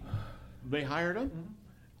 they hired them. Mm-hmm.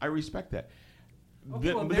 I respect that.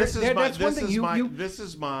 This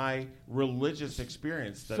is my religious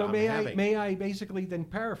experience that I'm having. May I basically then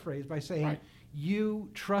paraphrase by saying you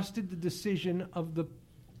trusted the decision of the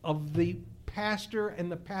pastor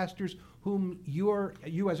and the pastors whom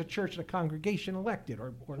you as a church and a congregation elected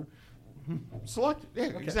or selected. Yeah,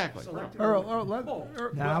 okay. Exactly. Selected.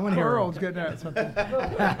 Earl's getting at something.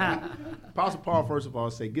 Apostle Paul, first of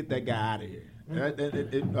all, say, get that guy out of here.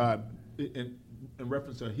 In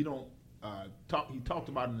reference to he talked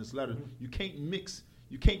about in this letter, you can't mix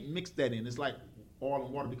that in. It's like oil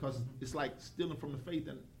and water because it's like stealing from the faith,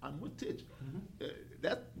 and I'm with Titch.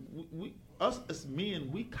 Us as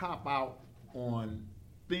men, we cop out on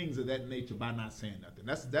things of that nature by not saying nothing.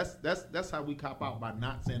 That's how we cop out, by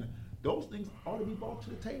not saying it. Those things ought to be brought to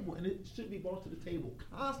the table, and it should be brought to the table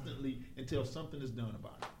constantly until something is done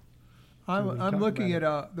about it. I'm looking at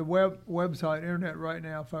the website, internet right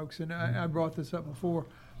now, folks, and I brought this up before.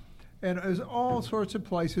 And there's all sorts of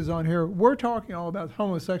places on here. We're talking all about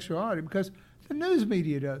homosexuality because the news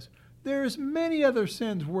media does. There's many other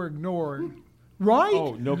sins we're ignoring. Right?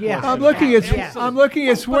 Oh, no question. question. I'm looking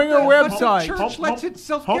at Swinger website. The church lets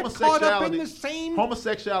itself get caught up in the same.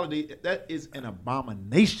 Homosexuality, that is an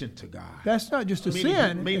abomination to God. That's not just a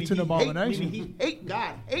sin; it's an abomination.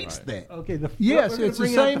 God hates that. Okay. Yes, it's the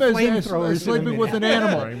same as sleeping with an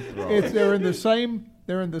animal. They're in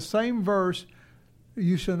the same verse. A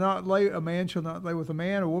man shall not lay with a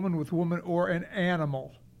man, a woman with a woman, or an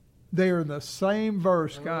animal. They are in the same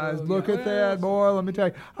verse, guys. Look at that, boy. Let me tell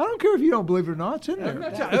you. I don't care if you don't believe it or not. It's in there.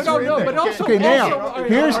 But also, okay. Now,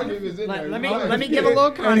 here's. Let me give a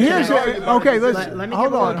little context. And here's okay. Let me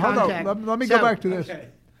hold on. Let me go back to this. Okay.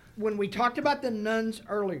 When we talked about the nuns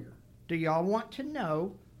earlier, do y'all want to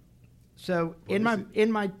know? So in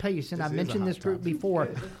my piece, and I mentioned this group before,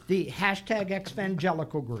 the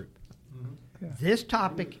 #Exvangelical group. Yeah. This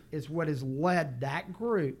topic is what has led that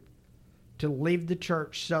group to leave the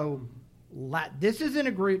church. So this isn't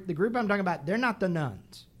a group. The group I'm talking about, they're not the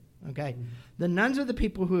nuns. Okay? Mm-hmm. The nuns are the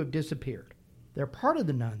people who have disappeared. They're part of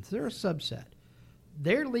the nuns. They're a subset.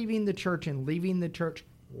 They're leaving the church and leaving the church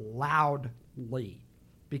loudly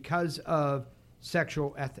because of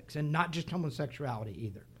sexual ethics, and not just homosexuality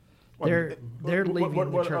either. They're leaving the church.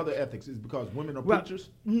 What other ethics? Is it because women are preachers?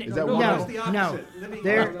 Is that no.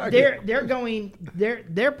 They're going.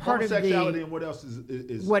 They're part of the homosexuality, and what else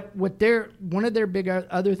is what their one of their big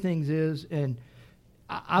other things is, and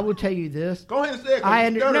I will tell you this. Go ahead and say it.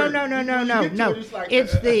 No.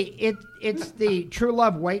 It's the True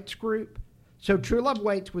Love Waits group. So True Love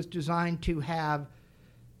Waits was designed to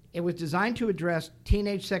address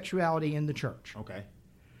teenage sexuality in the church.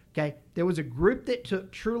 Okay, there was a group that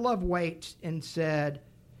took True Love Waits and said,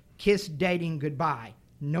 kiss dating goodbye.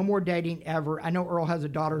 No more dating ever. I know Earl has a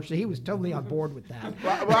daughter, so he was totally on board with that.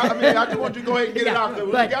 I just want you to go ahead and get it out there.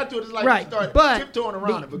 When we got to it, it's like you start tiptoeing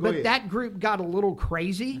around it. But that group got a little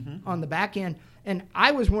crazy on the back end, and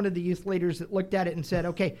I was one of the youth leaders that looked at it and said,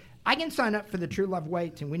 okay, I can sign up for the True Love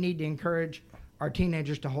Waits, and we need to encourage our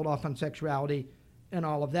teenagers to hold off on sexuality and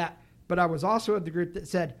all of that. But I was also of the group that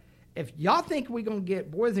said, if y'all think we're going to get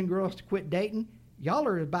boys and girls to quit dating, y'all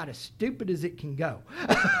are about as stupid as it can go.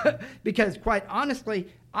 Because quite honestly,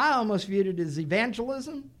 I almost viewed it as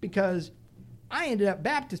evangelism because I ended up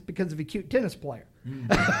Baptist because of a cute tennis player,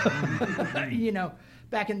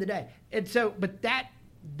 back in the day. And so, but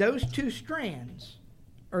those two strands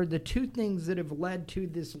are the two things that have led to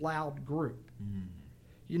this loud group,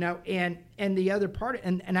 and the other part,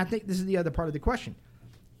 and I think this is the other part of the question.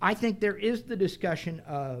 I think there is the discussion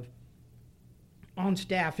of on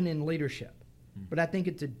staff and in leadership. But I think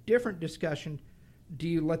it's a different discussion. Do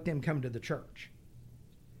you let them come to the church?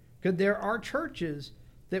 Because there are churches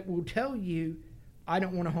that will tell you, I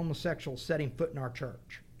don't want a homosexual setting foot in our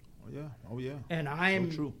church. Oh yeah. And I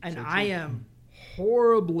am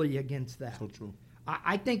horribly against that. So true.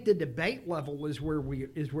 I think the debate level is where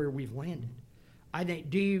we've landed. I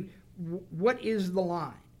think what is the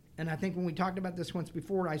line? And I think when we talked about this once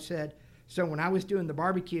before, I said, so when I was doing the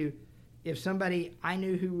barbecue, if somebody I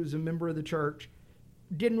knew who was a member of the church,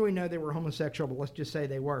 didn't really know they were homosexual, but let's just say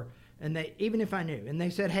they were, and even if I knew, and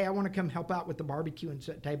they said, hey, I want to come help out with the barbecue and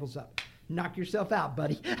set tables up. Knock yourself out,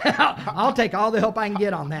 buddy. I'll take all the help I can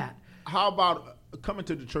get on that. How about coming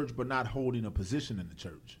to the church but not holding a position in the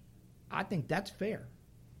church? I think that's fair.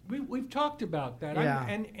 We've talked about that.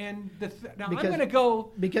 Yeah. Now I'm going to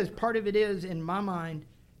go because part of it is, in my mind,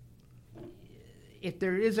 if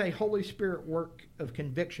there is a Holy Spirit work of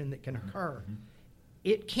conviction that can occur,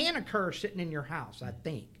 it can occur sitting in your house, I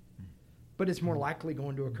think, but it's more likely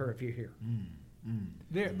going to occur if you're here. I'm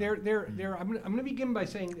going to begin by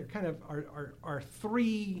saying there kind of are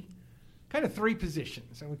three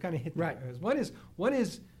positions, and we kind of hit right. That. One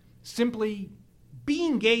is simply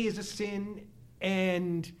being gay is a sin,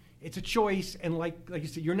 and it's a choice, and like you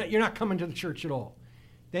said, you're not coming to the church at all.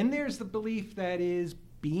 Then there's the belief that is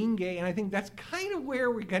being gay, and I think that's kind of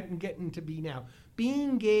where we're getting to be now.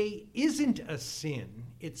 Being gay isn't a sin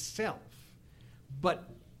itself, but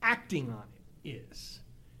acting on it is.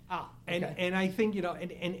 Okay. And I think,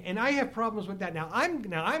 and I have problems with that. Now I'm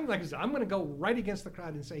like I said, I'm going to go right against the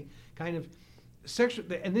crowd and say kind of sexual,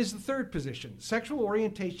 and this is the third position. Sexual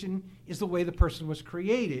orientation is the way the person was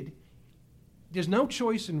created. There's no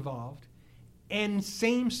choice involved, and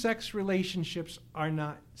same-sex relationships are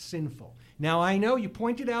not sinful. Now I know you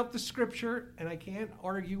pointed out the scripture, and I can't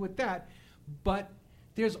argue with that, but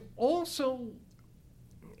there's also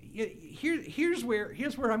here's where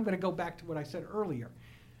I'm going to go back to what I said earlier.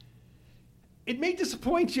 It may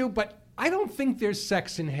disappoint you, but I don't think there's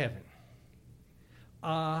sex in heaven.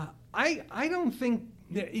 I don't think.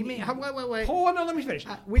 You mean, wait. Paul, no, let me finish.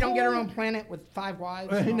 We don't get our own planet with 5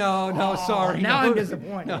 wives? No, sorry. Now I'm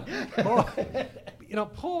disappointed. No.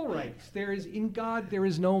 Paul writes, in God there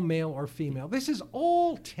is no male or female. This is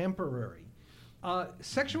all temporary.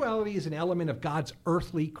 Sexuality is an element of God's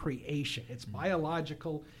earthly creation. It's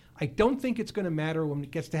biological. I don't think it's going to matter when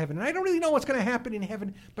it gets to heaven. And I don't really know what's going to happen in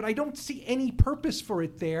heaven, but I don't see any purpose for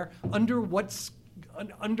it there under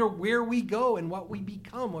where we go and what we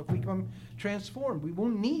become. If we become transformed, we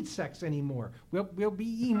won't need sex anymore. We'll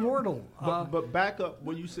be immortal. But back up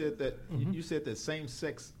when you said that you said that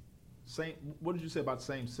same-sex. What did you say about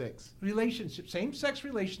same-sex relationships? Same-sex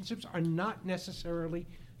relationships are not necessarily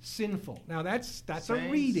sinful. Now that's a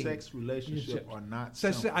reading. Same-sex relationships are not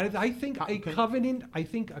sinful. I think a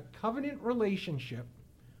covenant relationship,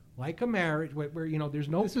 like a marriage, where there's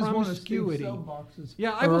no promiscuity.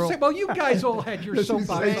 Yeah, I will say. Well, you guys all had your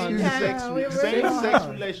soapbox on same-sex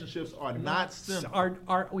relationships are not sinful.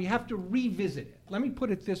 We have to revisit it. Let me put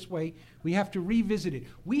it this way: we have to revisit it.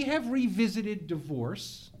 We have revisited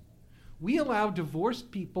divorce. We allow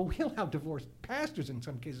divorced people, we allow divorced pastors in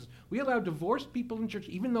some cases, we allow divorced people in church,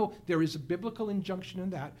 even though there is a biblical injunction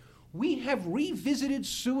in that. We have revisited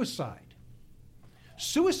suicide.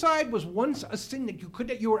 Suicide was once a sin that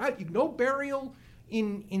you were out, no burial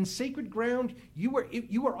in sacred ground. You were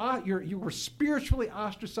spiritually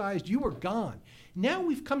ostracized. You were gone. Now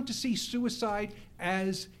we've come to see suicide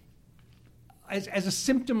as a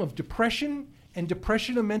symptom of depression, and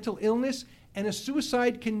depression a mental illness, and a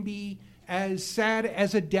suicide can be as sad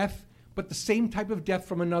as a death, but the same type of death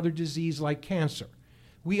from another disease like cancer.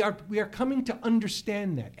 We are coming to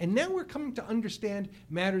understand that. And now we're coming to understand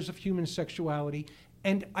matters of human sexuality.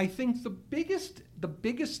 And I think the biggest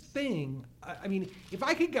thing, I mean, if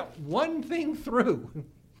I could get one thing through,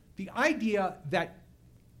 the idea that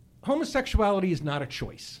homosexuality is not a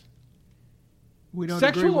choice.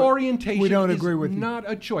 Sexual orientation is not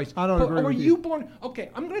a choice. I don't agree with you. Were you born?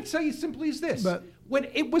 Okay, I'm going to tell you simply as this. But when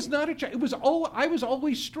it was not a choice, I was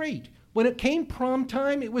always straight. When it came prom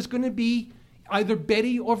time, it was going to be either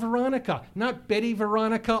Betty or Veronica. Not Betty,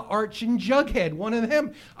 Veronica, Arch, and Jughead, one of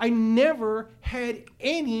them. I never had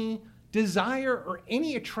any desire or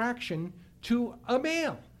any attraction to a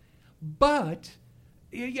male. But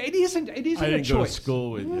it isn't a choice. I didn't go to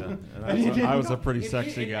school with you. And I was a pretty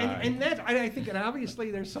sexy guy. And that, I think, and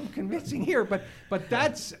obviously there's some convincing here, but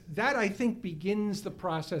that I think begins the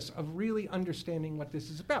process of really understanding what this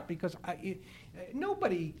is about. Because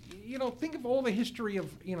nobody, think of all the history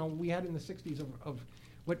of, we had in the 60s of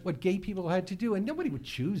what gay people had to do, and nobody would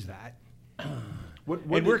choose that. And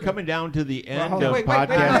we're coming down to the end of wait.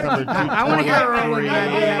 podcast number 223. I want to hear Earl.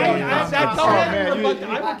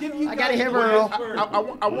 I got to hear Earl.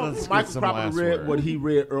 I want Michael probably read what he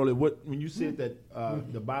read earlier. When you said that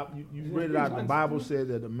the Bible, you read it out. The Bible said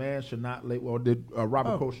that a man should not lay. Or did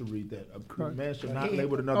Robert Kosher read that? A man should not lay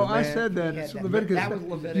with another man. I said that. It's Leviticus. That was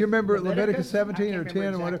Leviticus. You remember Leviticus 17 or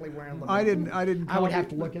 10 or whatever? whatever? I didn't. I would have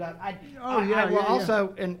to look it up. Yeah.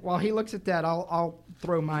 Also, and while he looks at that, I'll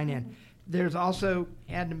throw mine in. There's also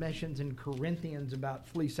admonitions in Corinthians about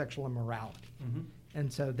flee sexual immorality. Mm-hmm.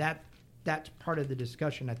 And so that's part of the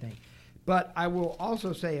discussion, I think. But I will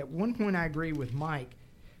also say at one point I agree with Mike.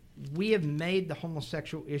 We have made the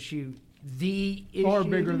homosexual issue the issue. Far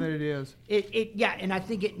bigger than it is. And I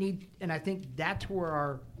think it needs, and I think that's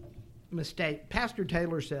where mistake. Pastor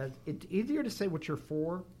Taylor says it's easier to say what you're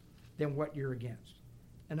for than what you're against.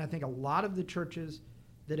 And I think a lot of the churches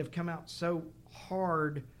that have come out so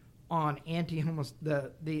hard on anti-homos,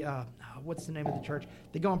 what's the name of the church?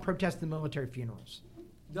 They go and protest the military funerals.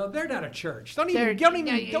 No, they're not a church. Don't even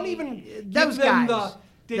those give them guys.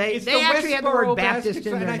 They it's the actually have the Westboro word Baptist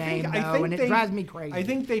in and their I name, think though, and it drives me crazy. I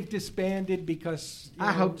think they've disbanded because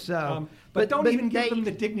I hope so. But don't even give them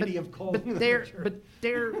the dignity of calling them a church. But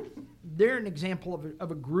they're an example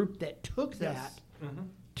of a group that took that Yes.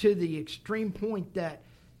 to the extreme point that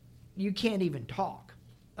you can't even talk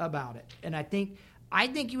about it. And I think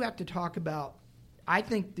you have to talk about. I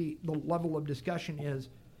think the level of discussion is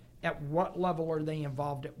at what level are they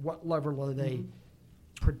involved? At what level are they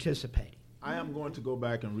participating? I am going to go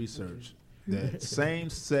back and research that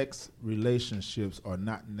same-sex relationships are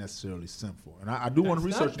not necessarily sinful, and I do want to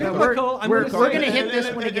research. We're going to hit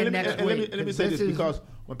this one again next week. Let me say this because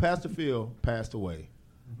when Pastor Phil passed away,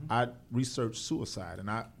 I researched suicide, and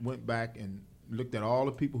I went back and looked at all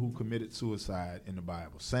the people who committed suicide in the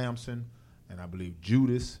Bible: Samson, and I believe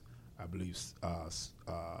Judas, I believe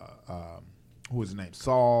who was his name,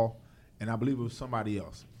 Saul, and I believe it was somebody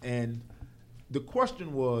else. And the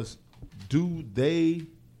question was, do they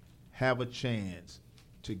have a chance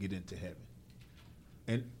to get into heaven?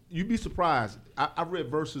 And you'd be surprised. I read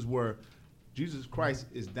verses where Jesus Christ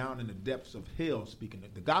is down in the depths of hell speaking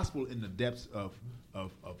the gospel, in the depths of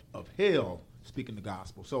hell speaking the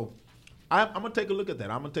gospel. So I'm going to take a look at that.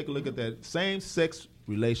 I'm going to take a look at that. Same-sex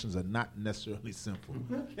relations are not necessarily sinful.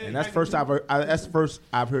 Okay, and that's first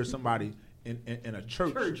I've heard somebody in a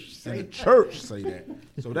church say that.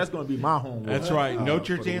 So that's going to be my homework. That's right. No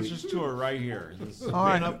Church Answers Tour right here. This is All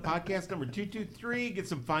right. Man Up podcast number 223. Get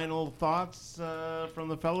some final thoughts from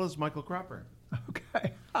the fellas. Michael Cropper.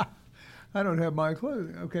 Okay. I don't have my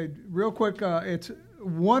clue. Okay, real quick. It's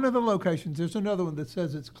one of the locations. There's another one that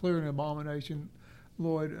says it's clear an abomination,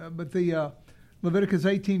 Lloyd. But the Leviticus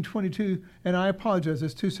 18:22, and I apologize.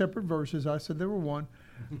 It's two separate verses. I said there were one.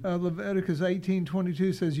 Leviticus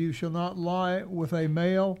 18:22 says, "You shall not lie with a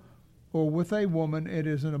male or with a woman. It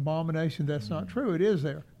is an abomination." That's not true. It is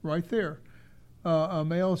there, right there. A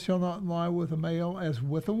male shall not lie with a male as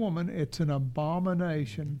with a woman. It's an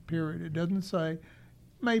abomination, period. It doesn't say,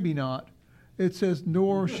 maybe not. It says,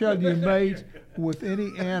 "Nor shall you mate with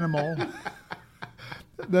any animal."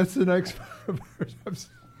 That's the next verse. I'm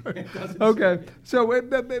sorry. Okay, so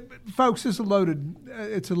folks, it's a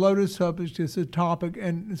loaded subject. It's a topic,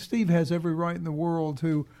 and Steve has every right in the world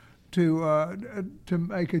to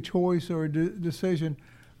make a choice or a decision,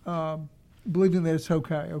 believing that it's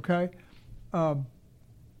okay. Okay,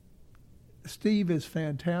 Steve is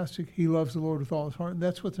fantastic. He loves the Lord with all his heart, and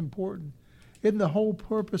that's what's important. Isn't the whole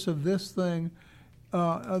purpose of this thing,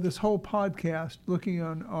 this whole podcast, looking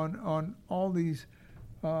on all these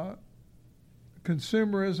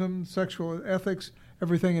consumerism, sexual ethics,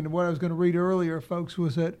 everything. And what I was going to read earlier, folks,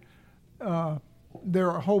 was that there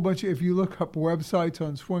are a whole bunch of, if you look up websites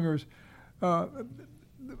on swingers,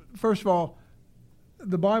 first of all,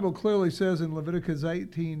 the Bible clearly says in Leviticus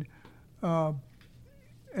 18,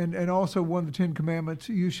 and also one of the Ten Commandments,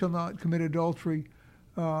 you shall not commit adultery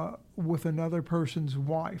with another person's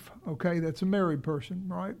wife. Okay, that's a married person,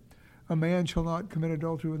 right? A man shall not commit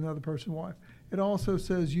adultery with another person's wife. It also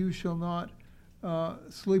says you shall not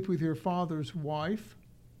sleep with your father's wife,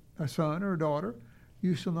 a son or a daughter.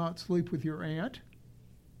 You shall not sleep with your aunt.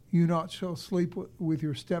 You not shall sleep with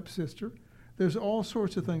your stepsister. There's all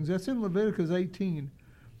sorts of things. That's in Leviticus 18.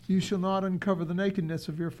 You shall not uncover the nakedness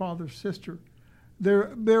of your father's sister. There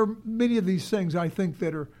are many of these things, I think,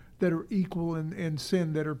 that are equal in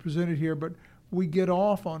sin that are presented here, but we get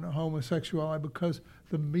off on homosexuality because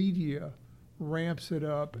the media ramps it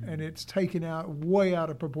up and it's taken out way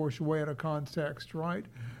out of proportion, way out of context, right?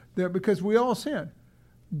 Because we all sin.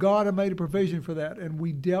 God had made a provision for that, and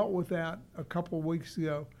we dealt with that a couple of weeks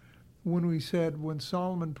ago when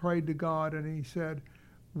Solomon prayed to God and he said,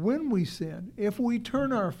 when we sin, if we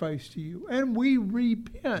turn our face to you and we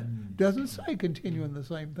repent, doesn't say continue in the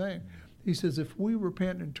same thing. He says, if we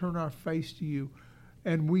repent and turn our face to you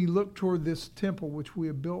and we look toward this temple which we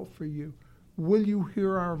have built for you, will you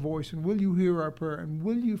hear our voice and will you hear our prayer and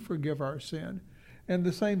will you forgive our sin? And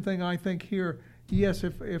the same thing I think here, yes,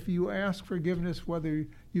 if you ask forgiveness, whether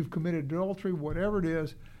you've committed adultery, whatever it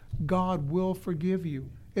is, God will forgive you.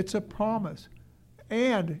 It's a promise.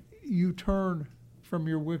 And you turn from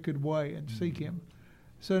your wicked way and seek him.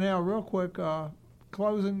 So now, real quick,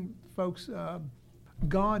 closing, folks,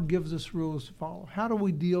 God gives us rules to follow. How do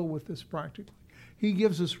we deal with this practically? He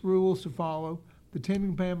gives us rules to follow, the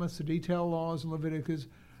Ten Commandments, the detailed laws in Leviticus,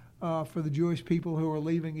 for the Jewish people who are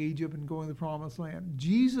leaving Egypt and going to the Promised Land.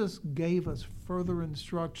 Jesus gave us further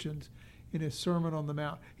instructions in his Sermon on the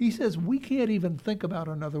Mount. He says we can't even think about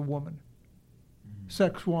another woman,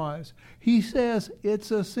 sex-wise. He says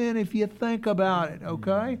it's a sin if you think about it,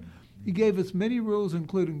 okay? He gave us many rules,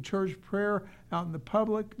 including church prayer out in the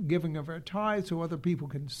public, giving of our tithes so other people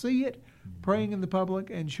can see it, praying in the public,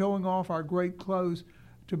 and showing off our great clothes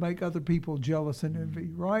to make other people jealous and envy.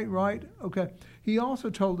 Right? Okay. He also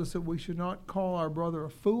told us that we should not call our brother a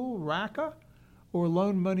fool, raka, or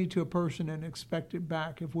loan money to a person and expect it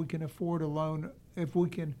back if we can afford a loan. If we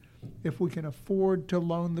can afford to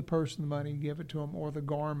loan the person the money, give it to them, or the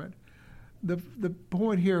garment. The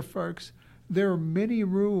point here, folks, there are many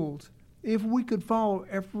rules. If we could follow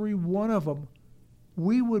every one of them,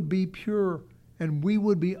 we would be pure and we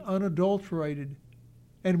would be unadulterated,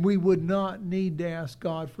 and we would not need to ask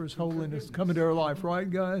God for his holiness to come into our life, right,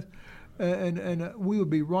 guys? And we would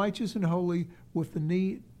be righteous and holy with the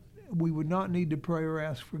need. We would not need to pray or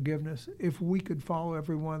ask forgiveness if we could follow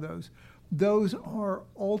every one of those. Those are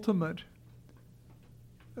ultimate,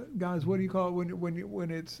 guys, what do you call it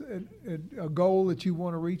when it's a goal that you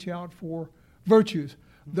want to reach out for? Virtues.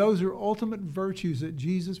 Those are ultimate virtues that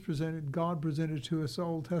Jesus presented, God presented to us in the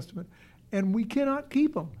Old Testament. And we cannot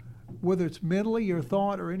keep them, whether it's mentally or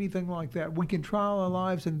thought or anything like that. We can trial our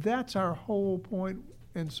lives, and that's our whole point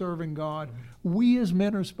in serving God. We as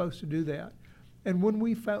men are supposed to do that. And when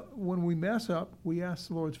we mess up, we ask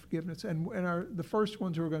the Lord's forgiveness. And the first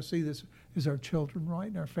ones who are going to see this is our children, right,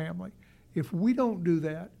 and our family. If we don't do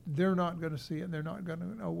that, they're not going to see it, and they're not going to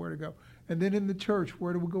know where to go. And then in the church,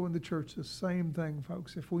 where do we go in the church? The same thing,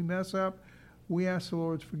 folks. If we mess up, we ask the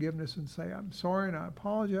Lord's forgiveness and say, I'm sorry and I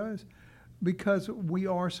apologize, because we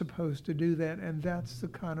are supposed to do that, and that's the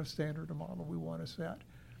kind of standard and model we want to set.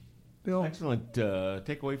 Bill? Excellent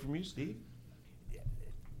takeaway from you, Steve.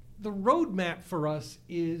 The roadmap for us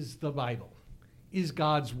is the Bible, is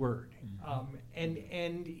God's Word.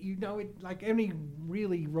 And you know, it, like any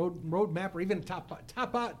really road map or even a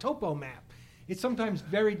topo map, it's sometimes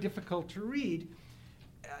very difficult to read.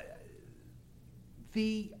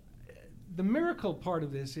 The miracle part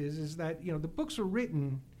of this is that, you know, the books are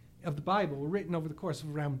written, of the Bible, were written over the course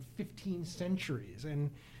of around 15 centuries.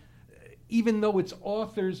 And even though its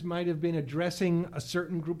authors might have been addressing a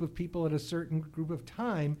certain group of people at a certain group of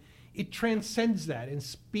time, it transcends that and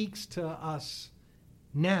speaks to us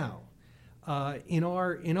now, in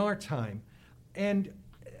our time. And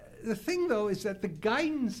the thing, though, is that the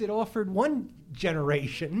guidance it offered one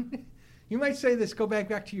generation, you might say this, go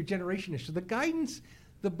back to your generation issue. The guidance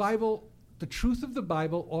the Bible, the truth of the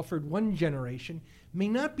Bible offered one generation may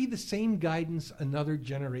not be the same guidance another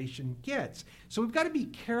generation gets. So we've got to be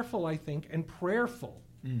careful, I think, and prayerful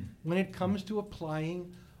when it comes to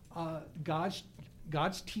applying God's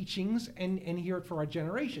teachings and hear it for our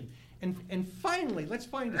generation. And finally, let's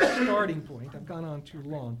find a starting point. I've gone on too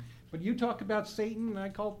long. But you talk about Satan, and I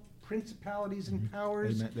call principalities and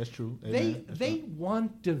powers. Amen. That's true. They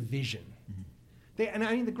want division. And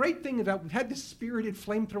I mean, the great thing about, we've had this spirited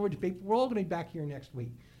flamethrower debate. We're all going to be back here next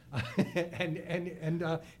week. and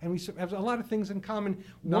we have a lot of things in common.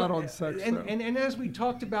 Not on sex, though. And as we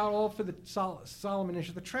talked about all for the Solomon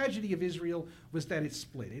issue, the tragedy of Israel was that it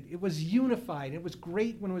split. It was unified. It was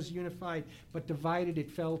great when it was unified, but divided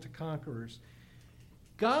it fell to conquerors.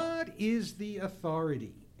 God is the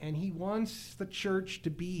authority, and he wants the church to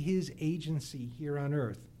be his agency here on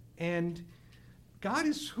earth. And God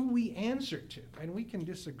is who we answer to, and we can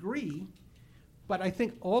disagree, but I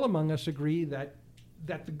think all among us agree that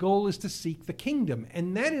the goal is to seek the kingdom.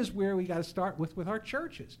 And that is where we got to start with our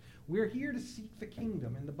churches. We're here to seek the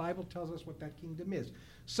kingdom, and the Bible tells us what that kingdom is.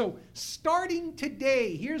 So starting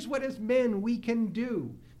today, here's what as men we can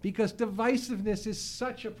do, because divisiveness is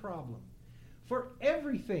such a problem. For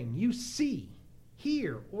everything you see,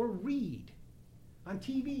 hear, or read on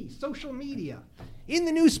TV, social media, in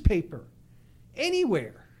the newspaper,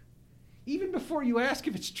 anywhere, even before you ask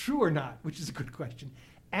if it's true or not, which is a good question,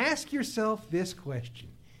 ask yourself this question.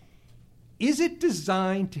 Is it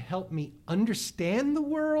designed to help me understand the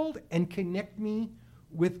world and connect me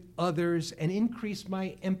with others and increase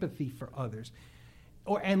my empathy for others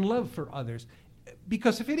and love for others?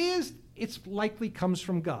 Because if it is, it likely comes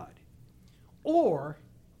from God. Or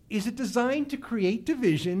is it designed to create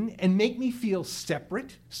division and make me feel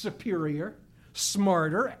separate, superior,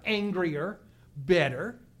 smarter, angrier,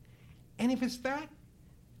 better? And if it's that,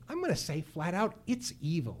 I'm going to say flat out, it's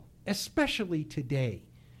evil, especially today,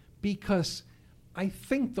 because I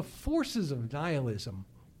think the forces of nihilism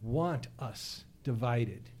want us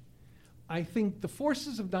divided. I think the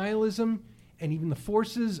forces of nihilism and even the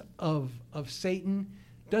forces of Satan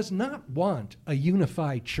does not want a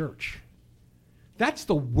unified church. That's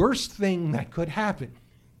the worst thing that could happen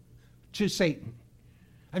to Satan.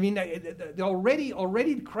 I mean,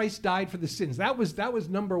 already Christ died for the sins. That was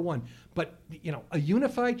number one. But, a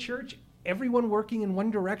unified church, everyone working in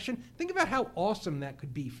one direction, think about how awesome that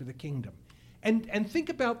could be for the kingdom. And think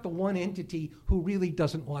about the one entity who really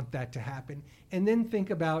doesn't want that to happen. And then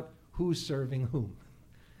think about who's serving whom.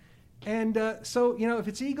 And so, if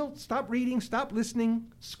it's Eagle, stop reading, stop listening,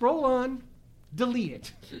 scroll on, delete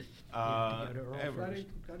it.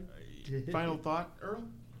 Final thought, Earl?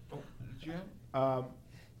 Did you have?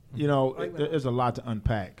 There's a lot to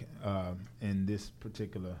unpack in this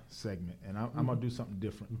particular segment, and I'm gonna do something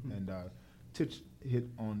different. And Titch hit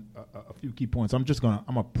on a few key points. I'm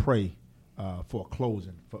gonna pray for a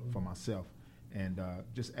closing for myself, and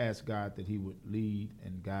just ask God that He would lead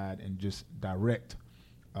and guide and just direct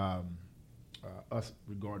us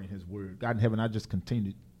regarding His Word. God in heaven, I just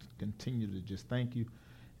continue to just thank You,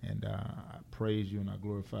 and I praise You and I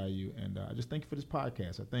glorify You, and I just thank You for this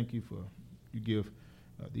podcast. I thank You for you give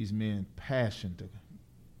these men passion to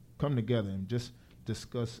come together and just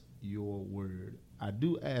discuss Your Word. I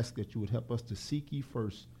do ask that You would help us to seek Ye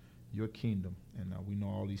first Your kingdom, and we know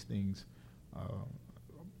all these things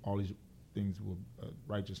will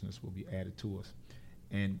righteousness will be added to us.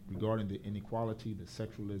 And regarding the inequality, the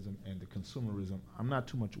sexualism, and the consumerism, I'm not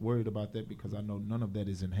too much worried about that because I know none of that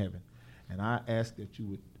is in heaven. And I ask that You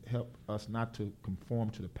would help us not to conform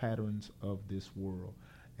to the patterns of this world.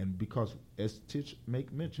 And because, as Titch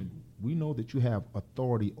mentioned, we know that You have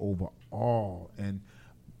authority over all. And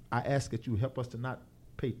I ask that You help us to not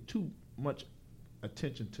pay too much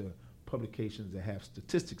attention to publications that have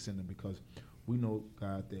statistics in them, because we know,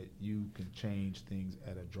 God, that You can change things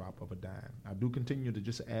at a drop of a dime. I do continue to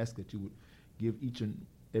just ask that You would give each and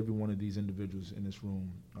every one of these individuals in this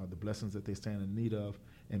room the blessings that they stand in need of.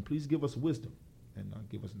 And please give us wisdom and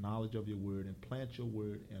give us knowledge of Your Word and plant Your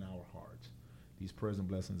Word in our hearts. These prayers and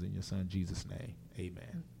blessings in Your Son, Jesus' name.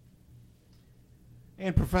 Amen.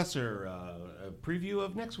 And Professor, a preview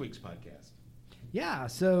of next week's podcast. Yeah,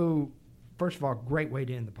 so first of all, great way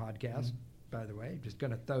to end the podcast, by the way. Just going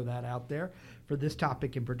to throw that out there for this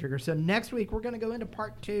topic in particular. So next week, we're going to go into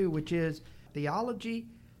part 2, which is theology,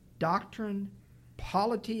 doctrine,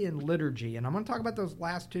 polity, and liturgy. And I'm going to talk about those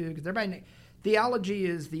last two because theology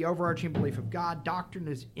is the overarching belief of God. Doctrine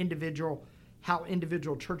is how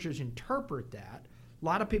individual churches interpret that. A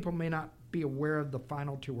lot of people may not be aware of the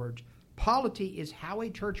final two words. Polity is how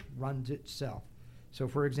a church runs itself. So,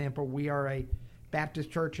 for example, we are a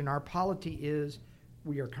Baptist church, and our polity is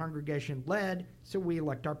we are congregation-led, so we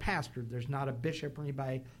elect our pastor. There's not a bishop or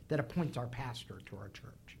anybody that appoints our pastor to our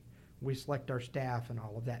church. We select our staff and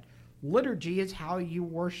all of that. Liturgy is how you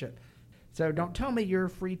worship. So don't tell me you're a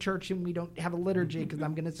free church and we don't have a liturgy, because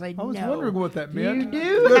I'm going to say no. I was wondering what that meant. You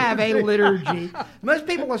do have a liturgy. Most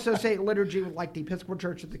people associate liturgy with like the Episcopal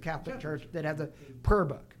Church or the Catholic Church that has a prayer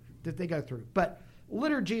book that they go through. But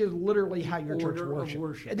liturgy is literally how your church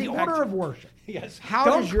worships. The order of worship. Yes. How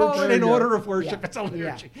don't does your call it an order of worship. It's a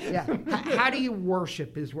liturgy. Yeah. How do you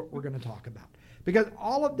worship is what we're going to talk about. Because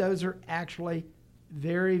all of those are actually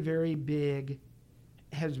very, very big,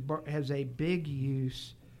 has a big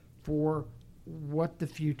use for what the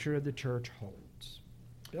future of the church holds.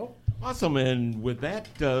 Bill? Awesome. And with that,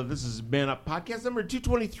 this is Man Up Podcast number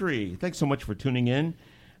 223. Thanks so much for tuning in.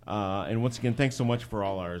 And once again, thanks so much for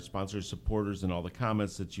all our sponsors, supporters, and all the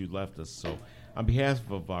comments that you left us. So on behalf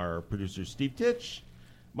of our producers, Steve Titch,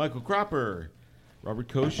 Michael Cropper, Robert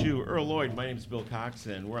Koshu, Earl Lloyd, my name is Bill Cox,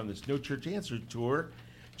 and we're on this No Church Answer tour.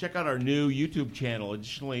 Check out our new YouTube channel.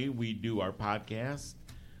 Additionally, we do our podcast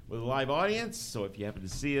with a live audience, so if you happen to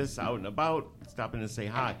see us out and about, stop in and say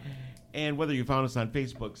hi. And whether you found us on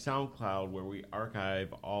Facebook, SoundCloud, where we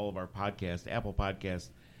archive all of our podcasts, Apple Podcasts,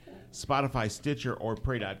 Spotify, Stitcher, or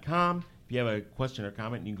Pray.com. If you have a question or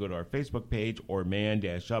comment, you can go to our Facebook page or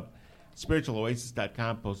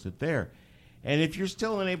man-up-spiritualoasis.com, post it there. And if you're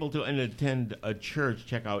still unable to attend a church,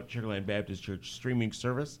 check out Sugarland Baptist Church streaming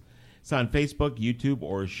service. It's on Facebook, YouTube,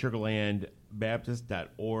 or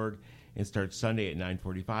sugarlandbaptist.org. And starts Sunday at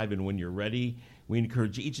 9:45. And when you're ready, we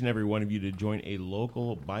encourage each and every one of you to join a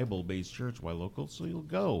local Bible-based church. Why local? So you'll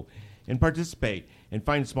go and participate and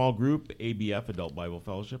find a small group, ABF, Adult Bible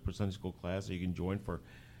Fellowship, or Sunday School class that you can join for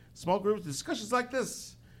small group discussions like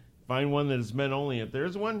this. Find one that is men only. If there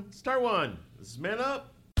is one, start one. This is Man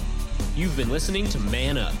Up. You've been listening to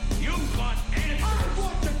Man Up. You want answers. I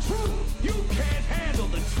want the truth. You can't handle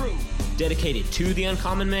the truth. Dedicated to the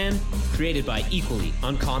uncommon man, created by equally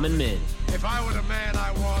uncommon men. If I were the man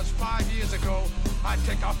I was 5 years ago, I'd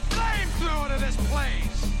take a flamethrower to this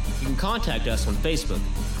place. You can contact us on Facebook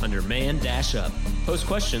under Man-Up. Post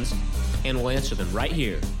questions, and we'll answer them right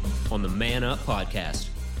here on the Man Up Podcast.